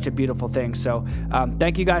about is such a beautiful thing. So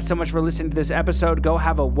thank you guys so much for listening to this episode. Go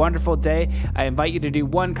have a wonderful day. I invite you to do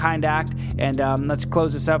one kind act, and let's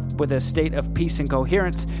close this up with a state of peace and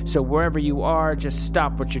coherence. So wherever you are, just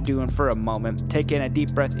stop what you're doing for a moment. Take in a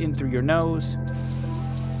deep breath in through your nose.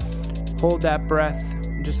 Hold that breath.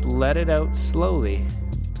 Just let it out slowly,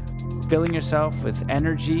 filling yourself with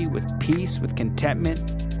energy, with peace, with contentment,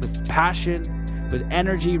 with passion, with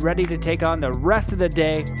energy, ready to take on the rest of the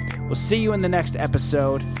day. We'll see you in the next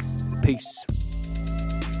episode. Peace.